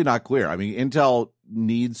 It's really not clear. I mean, Intel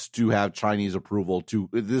needs to have Chinese approval to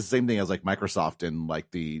this is the same thing as like Microsoft in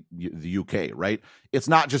like the UK, right? It's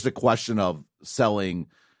not just a question of selling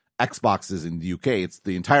Xboxes in the UK. It's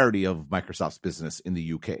the entirety of Microsoft's business in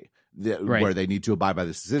the UK where they need to abide by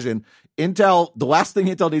this decision. Intel, the last thing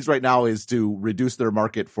Intel needs right now is to reduce their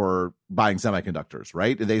market for buying semiconductors,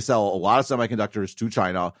 right? They sell a lot of semiconductors to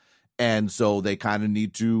China, and so they kind of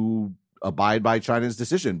need to abide by China's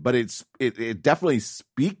decision. But it definitely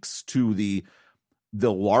speaks to the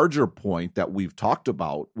larger point that we've talked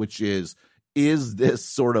about, which is this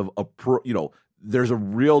sort of there's a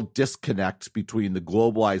real disconnect between the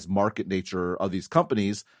globalized market nature of these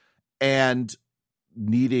companies and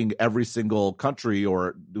needing every single country, or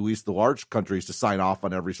at least the large countries, to sign off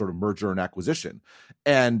on every sort of merger and acquisition.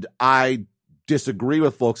 And I disagree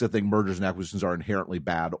with folks that think mergers and acquisitions are inherently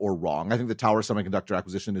bad or wrong. I think the Tower Semiconductor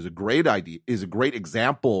acquisition is a great idea, is a great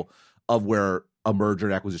example of where a merger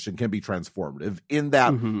and acquisition can be transformative in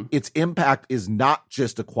that its impact is not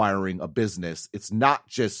just acquiring a business. It's not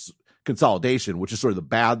just consolidation, which is sort of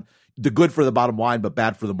the good for the bottom line, but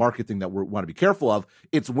bad for the market thing that we want to be careful of.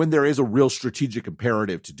 It's when there is a real strategic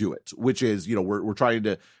imperative to do it, which is, we're trying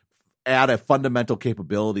to add a fundamental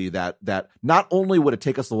capability that not only would it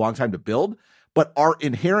take us a long time to build, but our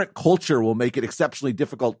inherent culture will make it exceptionally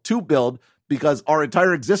difficult to build because our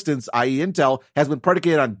entire existence, i.e. Intel, has been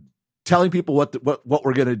predicated on telling people what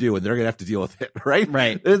we're going to do, and they're going to have to deal with it, right?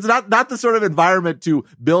 Right. It's not the sort of environment to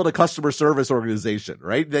build a customer service organization,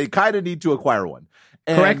 right? They kind of need to acquire one.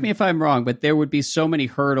 And correct me if I'm wrong, but there would be so many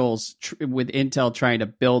hurdles with Intel trying to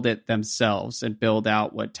build it themselves and build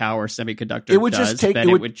out what Tower Semiconductor it would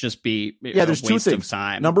just be there's two things. Of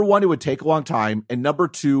time. Number one, it would take a long time, and number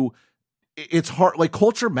two, it's hard. Like,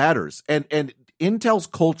 culture matters, and Intel's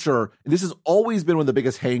culture, and this has always been one of the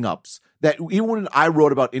biggest hangups, that even when I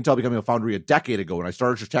wrote about Intel becoming a foundry a decade ago when I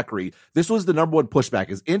started Stratechery, this was the number one pushback,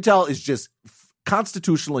 is Intel is just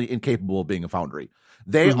constitutionally incapable of being a foundry.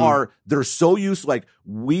 They're so used, like,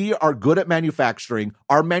 we are good at manufacturing.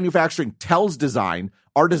 Our manufacturing tells design.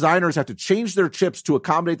 Our designers have to change their chips to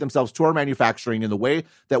accommodate themselves to our manufacturing in the way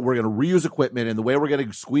that we're going to reuse equipment, in the way we're going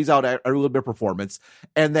to squeeze out every little bit of performance.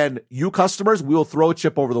 And then you customers, we'll throw a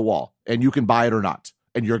chip over the wall and you can buy it or not.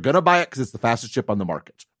 And you're going to buy it because it's the fastest chip on the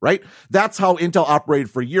market, right? That's how Intel operated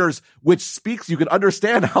for years, which speaks, you can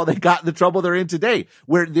understand how they got in the trouble they're in today,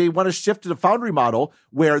 where they want to shift to the foundry model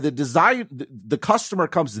where the customer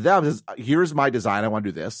comes to them and says, here's my design, I want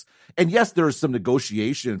to do this. And yes, there's some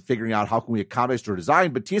negotiation and figuring out how can we accommodate your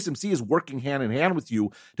design, but TSMC is working hand in hand with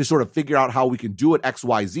you to sort of figure out how we can do it X,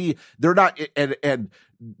 Y, Z. They're not, and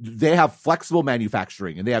they have flexible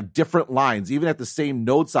manufacturing and they have different lines. Even at the same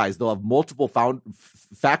node size, they'll have multiple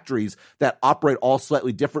factories that operate all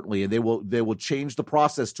slightly differently, and they will change the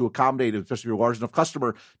process to accommodate, especially if you're a large enough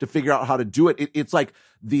customer, to figure out how to do it. It's like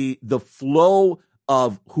the flow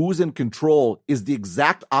of who's in control is the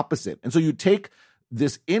exact opposite. And so you take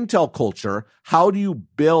this Intel culture, how do you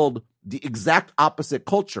build the exact opposite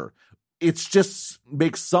culture? It's just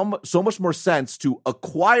makes so much more sense to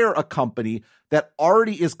acquire a company that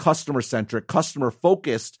already is customer-centric,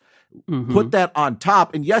 customer-focused, put that on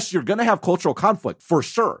top. And yes, you're going to have cultural conflict for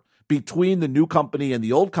sure between the new company and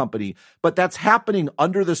the old company, but that's happening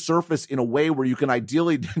under the surface in a way where you can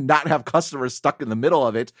ideally not have customers stuck in the middle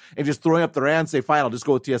of it and just throwing up their hand and say, fine, I'll just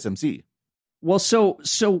go with TSMC. Well, so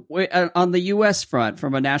on the U.S. front,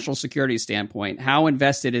 from a national security standpoint, how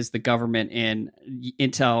invested is the government in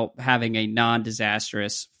Intel having a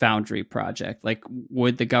non-disastrous foundry project? Like,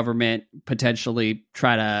 would the government potentially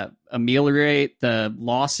try to ameliorate the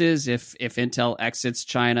losses if Intel exits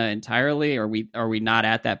China entirely? Are we not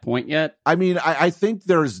at that point yet? I mean, I think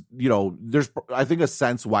there's I think a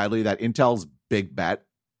sense widely that Intel's big bet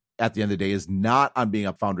at the end of the day is not on being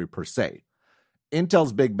a foundry per se.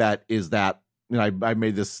 Intel's big bet is that, I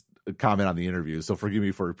made this comment on the interview, so forgive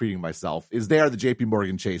me for repeating myself, is they are the JP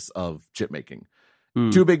Morgan Chase of chip making.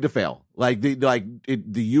 Too big to fail. The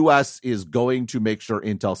U.S. is going to make sure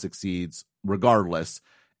Intel succeeds regardless.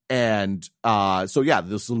 And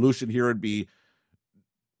the solution here would be,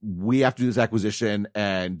 we have to do this acquisition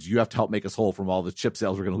and you have to help make us whole from all the chip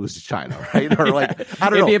sales we're going to lose to China, right? Or I don't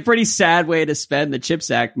know. It'd be a pretty sad way to spend the CHIPS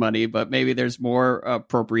Act money, but maybe there's more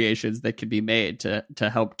appropriations that could be made to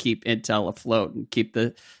help keep Intel afloat and keep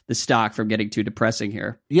the stock from getting too depressing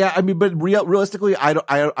here. Yeah, I mean, but realistically,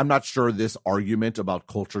 I'm not sure this argument about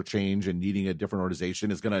culture change and needing a different organization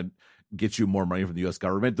is going to get you more money from the U.S.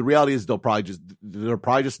 government. The reality is they're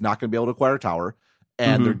probably just not going to be able to acquire a tower.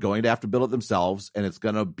 And they're going to have to build it themselves, and it's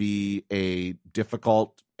going to be a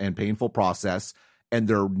difficult and painful process, and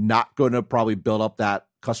they're not going to probably build up that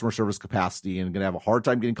customer service capacity and going to have a hard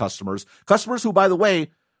time getting customers who, by the way,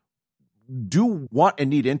 do want and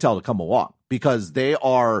need Intel to come along, because they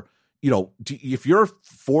are, if you're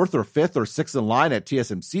fourth or fifth or sixth in line at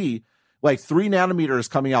TSMC, like 3 nanometer is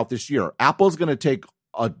coming out this year. Apple's going to take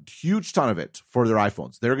a huge ton of it for their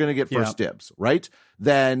iPhones. They're going to get first dibs, right?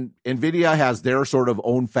 Then NVIDIA has their sort of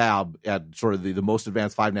own fab at sort of the most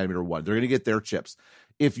advanced 5 nanometer one. They're going to get their chips.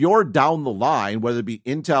 If you're down the line, whether it be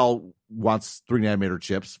Intel wants 3 nanometer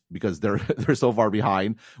chips because they're so far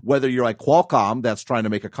behind, whether you're like Qualcomm that's trying to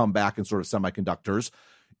make a comeback in sort of semiconductors,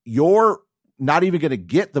 you're not even going to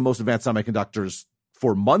get the most advanced semiconductors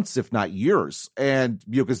for months, if not years. And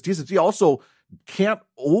because TSMC also can't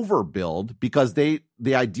overbuild, because the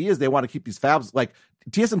idea is they want to keep these fabs, like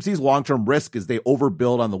TSMC's long-term risk is they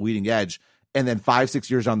overbuild on the leading edge, and then 5-6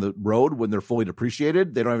 years on the road when they're fully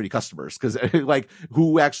depreciated, they don't have any customers, because like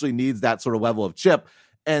who actually needs that sort of level of chip?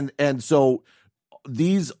 And so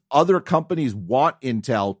these other companies want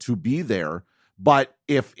Intel to be there, but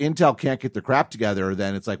if Intel can't get their crap together,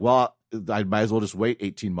 then it's like, well, I might as well just wait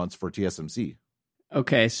 18 months for TSMC.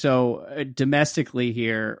 Okay, so domestically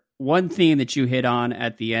here, one theme that you hit on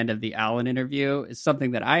at the end of the Allen interview is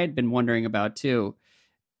something that I had been wondering about too.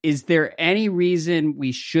 Is there any reason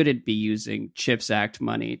we shouldn't be using CHIPS Act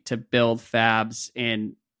money to build fabs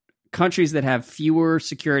in countries that have fewer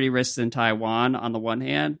security risks than Taiwan on the one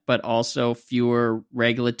hand, but also fewer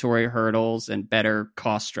regulatory hurdles and better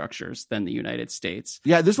cost structures than the United States?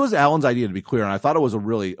 Yeah, this was Allen's idea, to be clear, and I thought it was a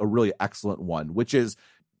really excellent one, which is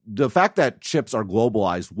the fact that chips are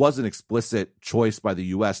globalized was an explicit choice by the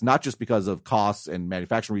U.S., not just because of costs and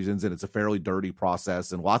manufacturing reasons, and it's a fairly dirty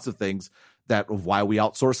process and lots of things that of why we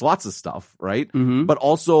outsource lots of stuff, right? But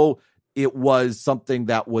also it was something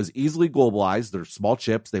that was easily globalized. They're small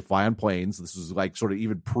chips. They fly on planes. This was like sort of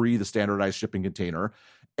even pre the standardized shipping container.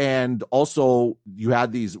 And also you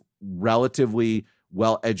had these relatively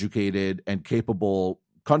well-educated and capable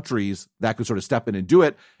countries that could sort of step in and do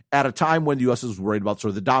it at a time when the U.S. is worried about sort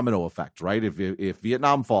of the domino effect, right? If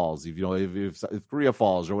Vietnam falls, if Korea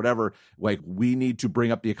falls or whatever, like we need to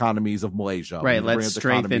bring up the economies of Malaysia. Right. Let's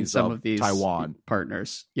strengthen some of these Taiwan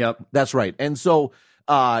partners. Yep. That's right. And so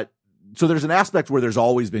there's an aspect where there's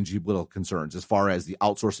always been geopolitical concerns as far as the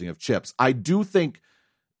outsourcing of chips. I do think,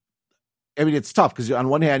 I mean, it's tough because on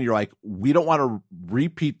one hand, you're like, we don't want to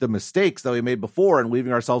repeat the mistakes that we made before and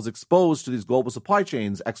leaving ourselves exposed to these global supply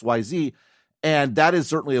chains, XYZ. And that is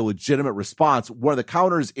certainly a legitimate response. One of the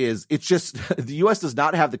counters is it's just the U.S. does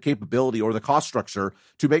not have the capability or the cost structure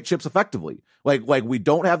to make chips effectively. Like we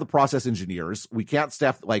don't have the process engineers. We can't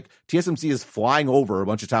staff, like TSMC is flying over a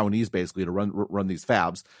bunch of Taiwanese basically to run these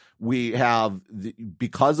fabs. We have,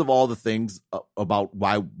 because of all the things about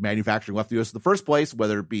why manufacturing left the U.S. in the first place,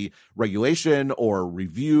 whether it be regulation or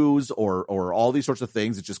reviews or all these sorts of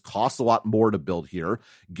things, it just costs a lot more to build here.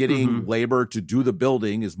 Getting labor to do the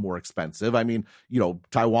building is more expensive. I mean,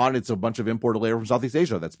 Taiwan, it's a bunch of imported labor from Southeast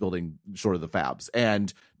Asia that's building sort of the fabs.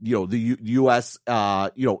 And, the U.S.,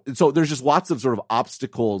 so there's just lots of sort of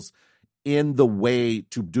obstacles in the way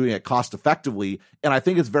to doing it cost effectively. And I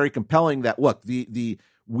think it's very compelling that, look, we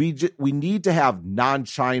need to have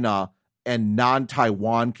non-China and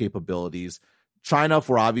non-Taiwan capabilities. China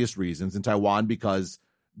for obvious reasons, and Taiwan because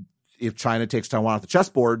if China takes Taiwan off the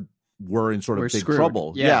chessboard, we're in sort of big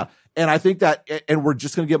trouble. Yeah. And I think that, and we're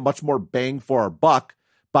just going to get much more bang for our buck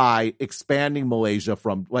by expanding Malaysia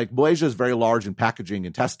from, like, Malaysia is very large in packaging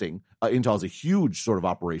and testing. Intel has a huge sort of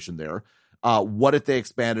operation there. What if they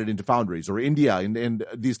expanded into foundries, or India and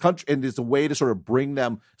these countries? And it's a way to sort of bring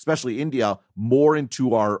them, especially India, more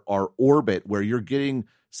into our orbit, where you're getting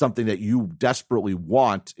something that you desperately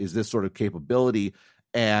want, is this sort of capability.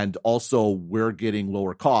 And also we're getting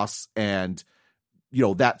lower costs, and,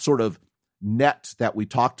 that sort of net that we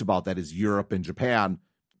talked about, that is Europe and Japan,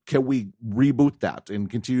 can we reboot that and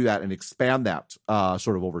continue that and expand that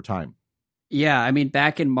sort of over time? Yeah, I mean,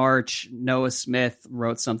 back in March, Noah Smith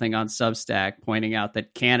wrote something on Substack pointing out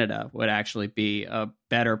that Canada would actually be a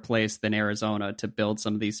better place than Arizona to build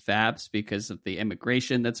some of these fabs because of the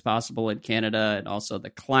immigration that's possible in Canada, and also the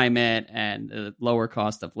climate and the lower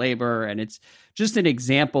cost of labor. And it's just an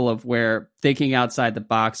example of where thinking outside the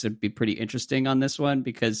box would be pretty interesting on this one,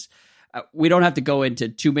 because we don't have to go into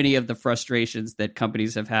too many of the frustrations that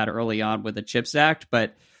companies have had early on with the CHIPS Act,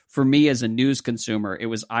 but for me as a news consumer, it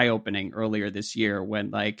was eye-opening earlier this year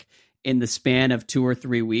when, like, in the span of 2 or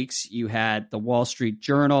 3 weeks, you had the Wall Street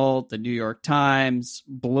Journal, the New York Times,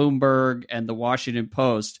 Bloomberg, and the Washington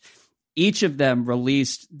Post. Each of them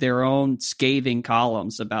released their own scathing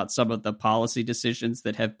columns about some of the policy decisions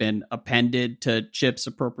that have been appended to CHIPS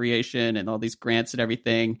appropriation and all these grants and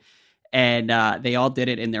everything. And they all did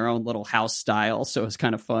it in their own little house style, so it was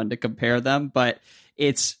kind of fun to compare them. But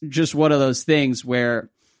it's just one of those things where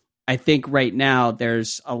I think right now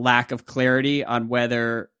there's a lack of clarity on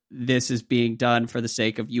whether this is being done for the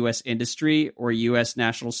sake of U.S. industry or U.S.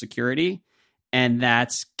 national security. And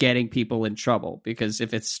that's getting people in trouble, because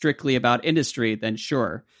if it's strictly about industry, then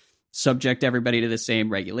sure, subject everybody to the same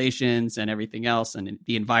regulations and everything else, and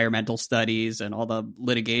the environmental studies and all the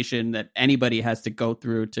litigation that anybody has to go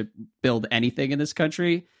through to build anything in this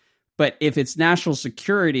country. But if it's national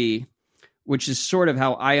security, which is sort of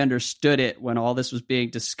how I understood it when all this was being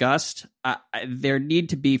discussed, there need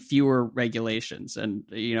to be fewer regulations and,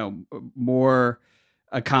 more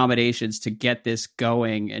accommodations to get this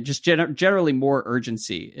going, and just generally more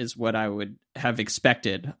urgency is what I would have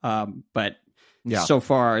expected. But yeah, so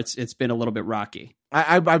far it's been a little bit rocky.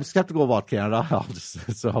 I'm skeptical about Canada. I'll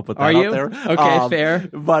put that out there. Okay, fair.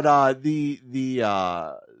 But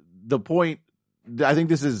the point, I think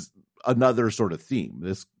this is another sort of theme.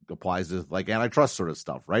 This applies to, like, antitrust sort of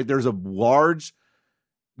stuff, right? There's a large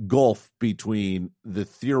gulf between the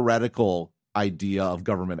theoretical idea of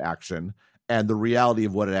government action and the reality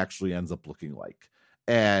of what it actually ends up looking like.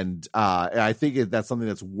 And I think that's something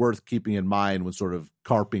that's worth keeping in mind when sort of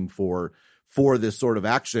carping for this sort of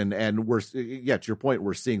action. And to your point,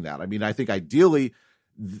 we're seeing that. I mean, I think ideally,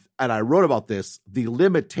 and I wrote about this, the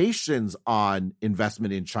limitations on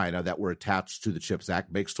investment in China that were attached to the CHIPS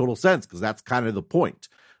Act makes total sense, because that's kind of the point.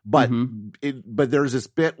 But but there's this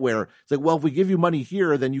bit where it's like, well, if we give you money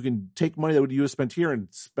here, then you can take money that you would spent here and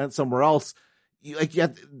spend somewhere else. Like,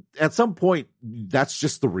 at some point, that's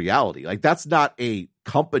just the reality. Like, that's not a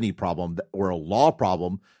company problem or a law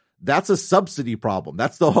problem. That's a subsidy problem.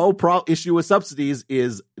 That's the whole issue with subsidies,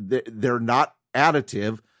 is they're not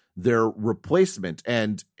additive, they're replacement.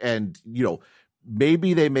 And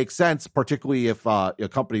maybe they make sense, particularly if a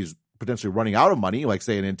company's potentially running out of money, like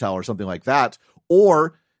say an Intel or something like that,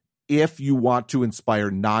 or if you want to inspire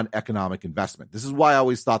non-economic investment. This is why I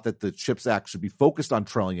always thought that the CHIPS Act should be focused on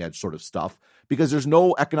trailing edge sort of stuff, because there's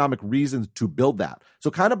no economic reason to build that. So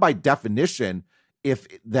kind of by definition, if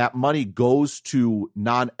that money goes to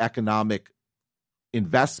non-economic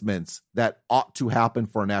investments that ought to happen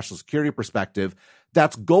for a national security perspective,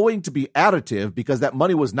 that's going to be additive, because that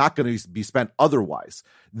money was not going to be spent otherwise.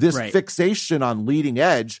 This fixation on leading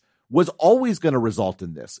edge was always going to result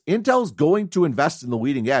in this. Intel's going to invest in the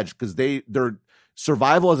leading edge because they're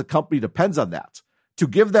survival as a company depends on that. To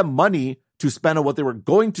give them money to spend on what they were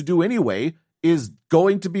going to do anyway is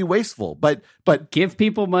going to be wasteful. But give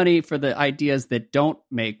people money for the ideas that don't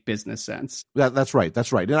make business sense. That's right.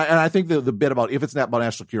 And I think the bit about if it's not about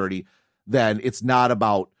national security, then it's not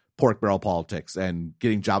about pork barrel politics and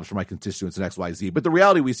getting jobs for my constituents and XYZ. But the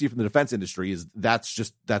reality we see from the defense industry is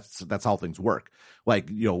that's how things work. Like,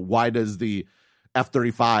 why does the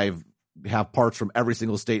F-35 have parts from every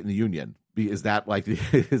single state in the union? Is that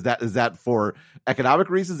for economic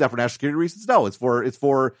reasons? Is that for national security reasons? No, it's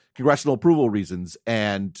for congressional approval reasons.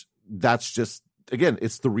 And that's just, again,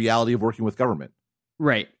 it's the reality of working with government.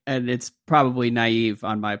 Right. And it's probably naive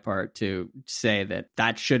on my part to say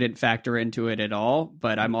that shouldn't factor into it at all.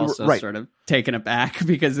 But I'm also sort of taken aback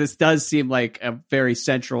because this does seem like a very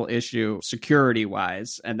central issue security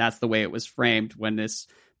wise. And that's the way it was framed when this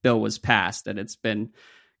bill was passed. And it's been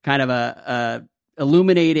kind of a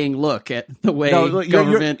illuminating look at the way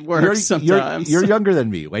government works sometimes. You're younger than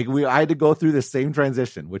me. Like I had to go through the same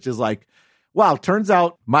transition, which is like, wow, turns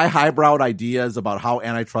out my highbrow ideas about how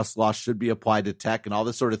antitrust law should be applied to tech and all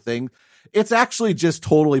this sort of thing, it's actually just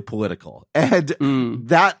totally political. And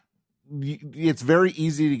that it's very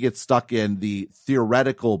easy to get stuck in the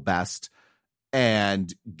theoretical best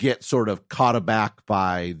and get sort of caught aback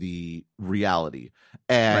by the reality.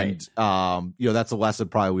 And, that's a lesson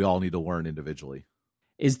probably we all need to learn individually.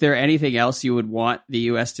 Is there anything else you would want the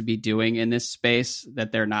U.S. to be doing in this space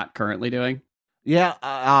that they're not currently doing? Yeah.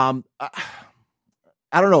 I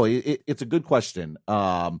don't know. It's a good question.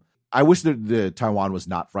 I wish that the Taiwan was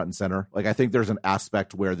not front and center. Like, I think there's an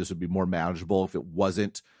aspect where this would be more manageable if it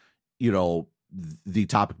wasn't, the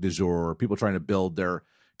topic du jour, or people trying to build their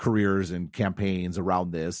careers and campaigns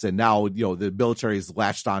around this. And now, the military has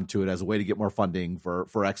latched onto it as a way to get more funding for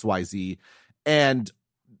XYZ. And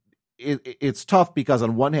it's tough because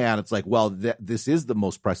on one hand, it's like, well, this is the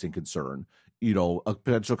most pressing concern. A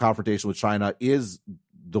potential confrontation with China is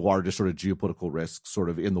the largest sort of geopolitical risk sort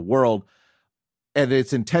of in the world. And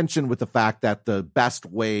it's in tension with the fact that the best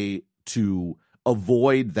way to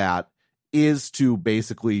avoid that is to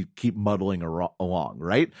basically keep muddling along,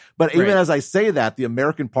 right? But even as I say that, the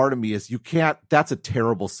American part of me is that's a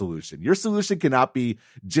terrible solution. Your solution cannot be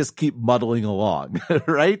just keep muddling along,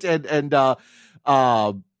 right?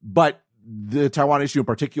 But the Taiwan issue in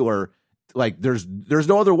particular, like there's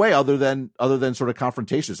no other way other than sort of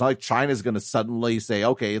confrontation. It's not like China's going to suddenly say,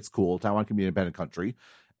 okay, it's cool, Taiwan can be an independent country.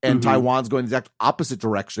 And Taiwan's going the exact opposite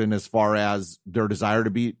direction as far as their desire to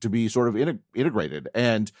be sort of integrated.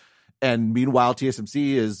 And meanwhile,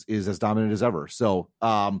 TSMC is as dominant as ever. So,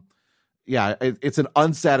 it's an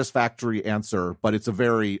unsatisfactory answer, but it's a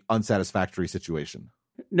very unsatisfactory situation.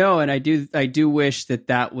 No, and I do wish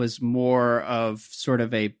that was more of sort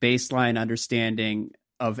of a baseline understanding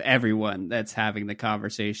of everyone that's having the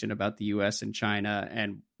conversation about the U.S. and China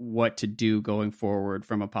and what to do going forward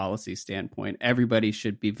from a policy standpoint. Everybody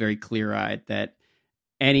should be very clear-eyed that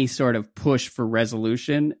any sort of push for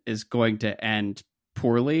resolution is going to end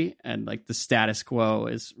poorly, and like the status quo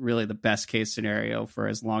is really the best case scenario for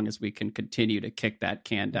as long as we can continue to kick that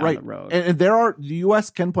can down the road. And the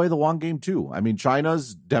U.S. can play the long game too. I mean,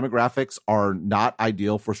 China's demographics are not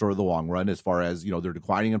ideal for sort of the long run as far as, they're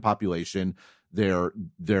declining in population. They're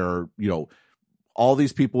all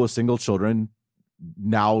these people with single children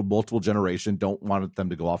now, multiple generation, don't want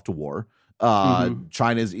them to go off to war.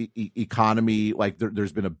 China's economy, like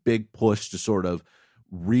there's been a big push to sort of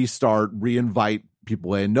reinvite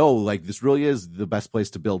people in. No, like this really is the best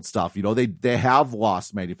place to build stuff. They have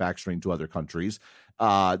lost manufacturing to other countries.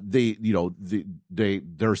 They're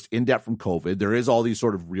in debt from COVID. There is all these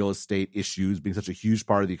sort of real estate issues being such a huge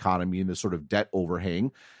part of the economy and this sort of debt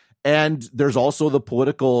overhang. And there's also the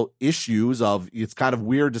political issues of, it's kind of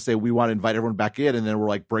weird to say we want to invite everyone back in and then we're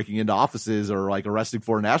like breaking into offices or like arresting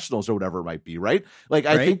foreign nationals or whatever it might be, right? Like,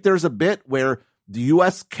 I think there's a bit where the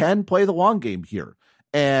U.S. can play the long game here.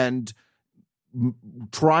 And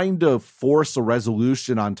trying to force a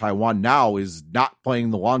resolution on Taiwan now is not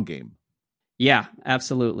playing the long game. Yeah,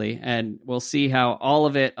 absolutely. And we'll see how all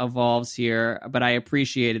of it evolves here. But I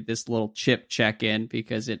appreciated this little chip check-in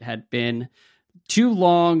because it had been too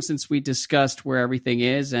long since we discussed where everything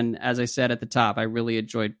is. And as I said at the top, I really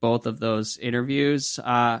enjoyed both of those interviews.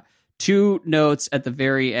 Two notes at the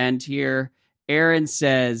very end here. Aaron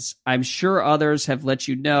says, I'm sure others have let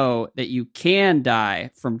you know that you can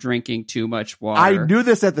die from drinking too much water. I knew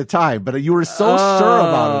this at the time, but you were so sure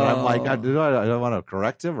about it. I'm like, I don't want to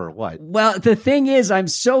correct him or what? Well, the thing is, I'm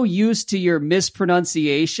so used to your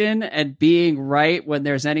mispronunciation and being right when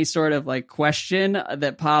there's any sort of like question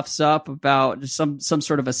that pops up about some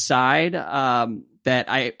sort of aside. that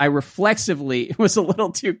I reflexively was a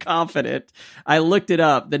little too confident. I looked it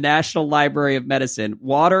up. The National Library of Medicine.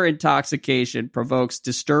 Water intoxication provokes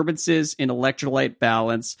disturbances in electrolyte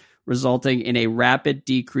balance, resulting in a rapid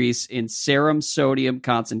decrease in serum sodium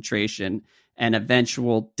concentration and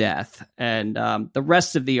eventual death. And the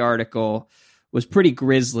rest of the article was pretty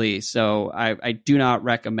grisly, so I do not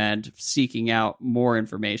recommend seeking out more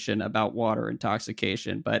information about water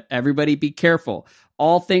intoxication. But everybody be careful.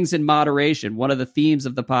 All things in moderation, one of the themes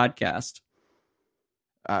of the podcast.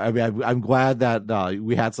 I mean, I'm glad that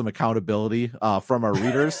we had some accountability from our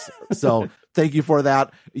readers. So thank you for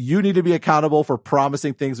that. You need to be accountable for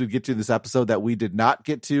promising things we get to in this episode that we did not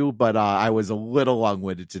get to, but I was a little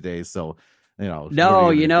long-winded today. So,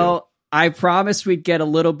 No, I promised we'd get a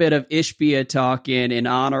little bit of Ishbia talk in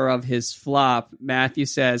honor of his flop. Matthew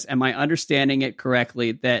says, am I understanding it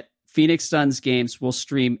correctly that Phoenix Suns games will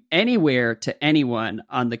stream anywhere to anyone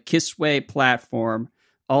on the Kissway platform?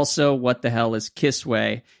 Also, what the hell is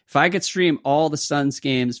Kissway? If I could stream all the Suns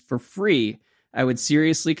games for free, I would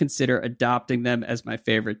seriously consider adopting them as my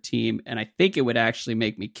favorite team, and I think it would actually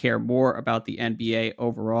make me care more about the NBA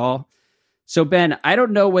overall. So, Ben, I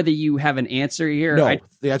don't know whether you have an answer here. No,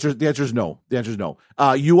 the answer is no. The answer is no.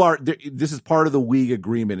 This is part of the league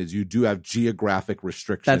agreement is you do have geographic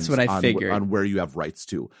restrictions. That's what I figured. On where you have rights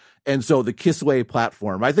to. And so the Kissway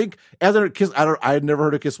platform, I think, I had never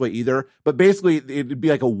heard of Kissway either, but basically it'd be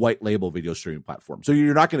like a white label video streaming platform. So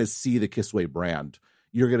you're not going to see the Kissway brand.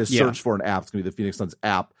 You're going to search for an app. It's going to be the Phoenix Suns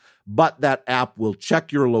app. But that app will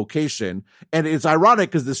check your location. And it's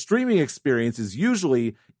ironic because the streaming experience is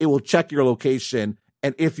usually it will check your location.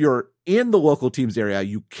 And if you're in the local team's area,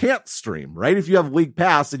 you can't stream, right? If you have League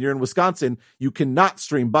Pass and you're in Wisconsin, you cannot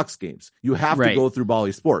stream Bucks games. You have to go through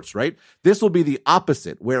Bally Sports, right? This will be the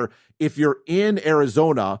opposite, where if you're in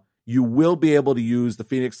Arizona, you will be able to use the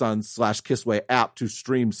Phoenix Suns /Kissway app to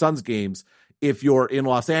stream Suns games. If you're in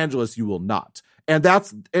Los Angeles, you will not. And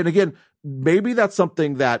again, maybe that's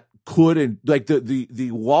something that could, and like the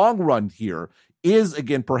long run here is,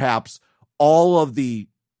 again, perhaps all of the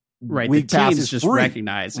League Pass is just free,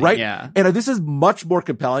 recognizing, right? Yeah. And this is much more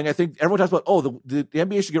compelling. I think everyone talks about, the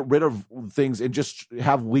NBA should get rid of things and just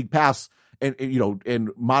have League Pass and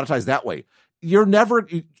monetize that way. You're never,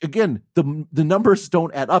 again, the numbers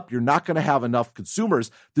don't add up. You're not going to have enough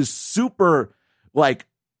consumers. This super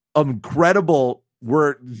incredible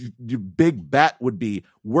big bet would be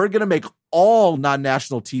we're going to make all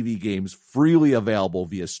non-national TV games freely available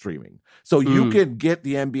via streaming. So you can get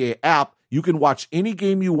the NBA app. You can watch any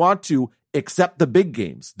game you want to, except the big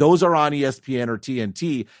games. Those are on ESPN or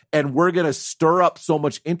TNT. And we're going to stir up so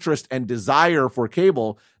much interest and desire for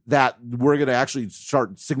cable that we're going to actually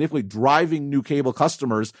start significantly driving new cable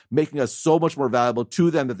customers, making us so much more valuable to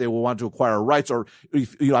them that they will want to acquire rights. Or,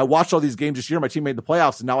 I watched all these games this year. My team made the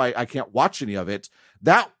playoffs, and now I can't watch any of it.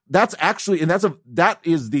 That's actually, and that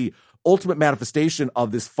is the ultimate manifestation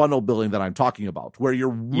of this funnel building that I'm talking about, where you're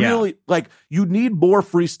really you need more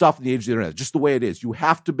free stuff in the age of the internet, just the way it is. You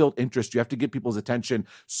have to build interest. You have to get people's attention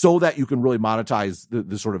so that you can really monetize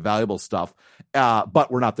the sort of valuable stuff. But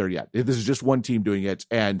we're not there yet. This is just one team doing it.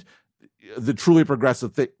 And the truly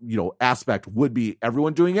progressive aspect would be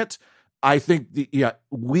everyone doing it. I think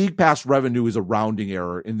League Pass revenue is a rounding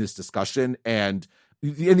error in this discussion. And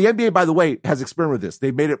the NBA, by the way, has experimented with this. They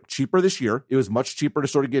made it cheaper this year. It was much cheaper to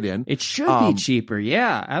sort of get in. It should be cheaper.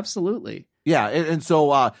 Yeah, absolutely. Yeah. And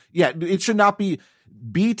so, it should not be.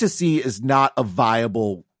 B2C is not a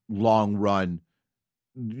viable long run.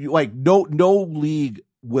 No league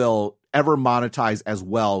will ever monetize as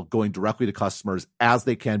well going directly to customers as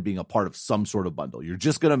they can being a part of some sort of bundle. You're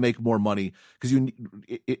just going to make more money because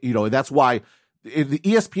that's why the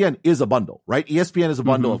ESPN is a bundle, right? ESPN is a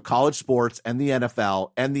bundle of college sports and the NFL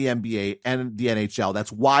and the NBA and the NHL.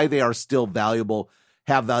 That's why they are still valuable,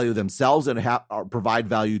 have value themselves, and provide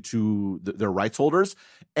value to their rights holders.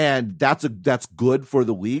 And that's good for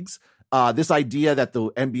the leagues. This idea that the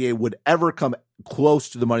NBA would ever come close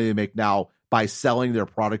to the money they make now by selling their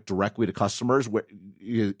product directly to customers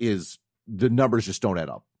is the numbers just don't add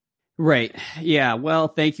up. Right. Yeah. Well,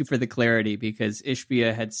 thank you for the clarity, because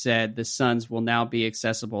Ishbia had said the Suns will now be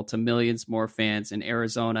accessible to millions more fans in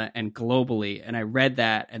Arizona and globally. And I read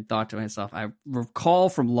that and thought to myself, I recall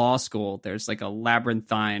from law school, there's like a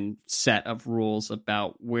labyrinthine set of rules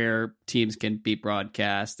about where teams can be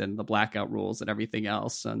broadcast and the blackout rules and everything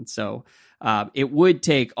else. And so it would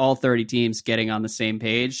take all 30 teams getting on the same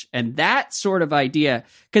page. And that sort of idea,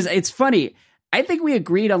 because it's funny, I think we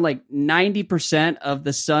agreed on like 90% of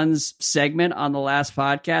the Suns segment on the last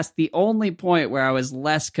podcast. The only point where I was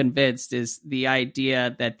less convinced is the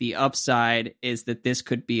idea that the upside is that this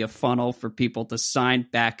could be a funnel for people to sign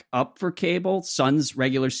back up for cable. Suns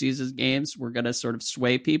regular season games were going to sort of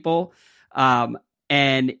sway people.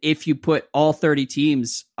 And if you put all 30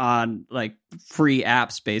 teams on like free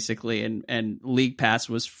apps, basically, and League Pass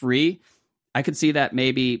was free, I could see that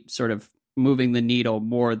maybe sort of moving the needle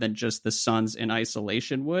more than just the Suns in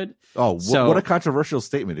isolation would. Oh, what a controversial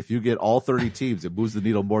statement. If you get all 30 teams, it moves the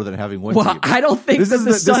needle more than having one well, team. I don't think that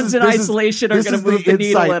the Suns in isolation are going to move the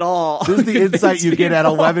needle at all. This is the insight you get at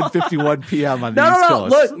 11:51 p.m. on the East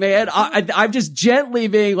Coast. Look, man, I'm just gently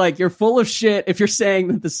being like, you're full of shit if you're saying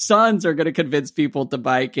that the Suns are going to convince people to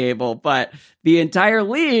buy cable, but the entire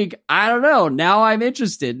league, I don't know. Now I'm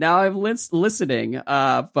interested. Now I'm listening,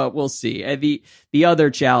 but we'll see. And the other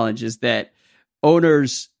challenge is that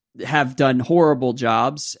owners have done horrible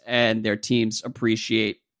jobs and their teams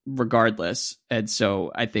appreciate regardless. And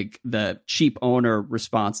so I think the cheap owner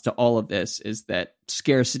response to all of this is that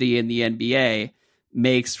scarcity in the NBA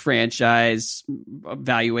makes franchise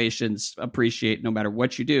valuations appreciate no matter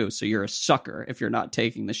what you do. So you're a sucker if you're not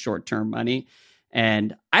taking the short-term money.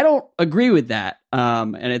 And I don't agree with that.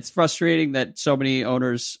 And it's frustrating that so many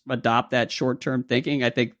owners adopt that short-term thinking. I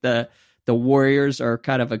think the Warriors are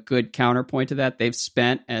kind of a good counterpoint to that. They've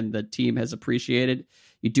spent and the team has appreciated.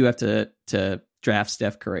 You do have to draft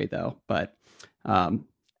Steph Curry though. But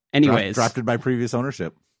anyways. Drafted by previous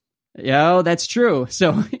ownership. Yeah, that's true.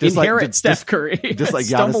 So just inherit Steph Curry. Just like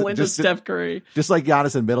stumble into Steph Curry. Just like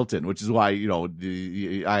Giannis and Middleton, which is why,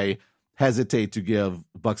 I hesitate to give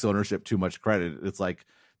Bucks ownership too much credit. It's like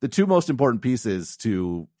the two most important pieces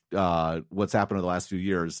to what's happened in the last few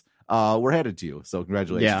years were handed to you. So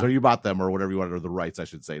congratulations. Yeah. Or you bought them or whatever you wanted, or the rights, I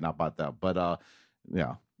should say, not bought them. But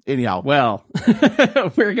yeah. Anyhow. Well,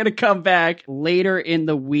 we're going to come back later in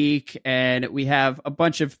the week, and we have a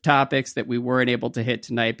bunch of topics that we weren't able to hit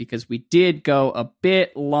tonight because we did go a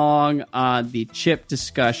bit long on the chip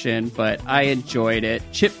discussion, but I enjoyed it.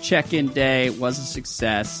 Chip check-in day was a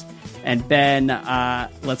success. And Ben,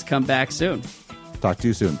 let's come back soon. Talk to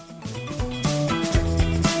you soon.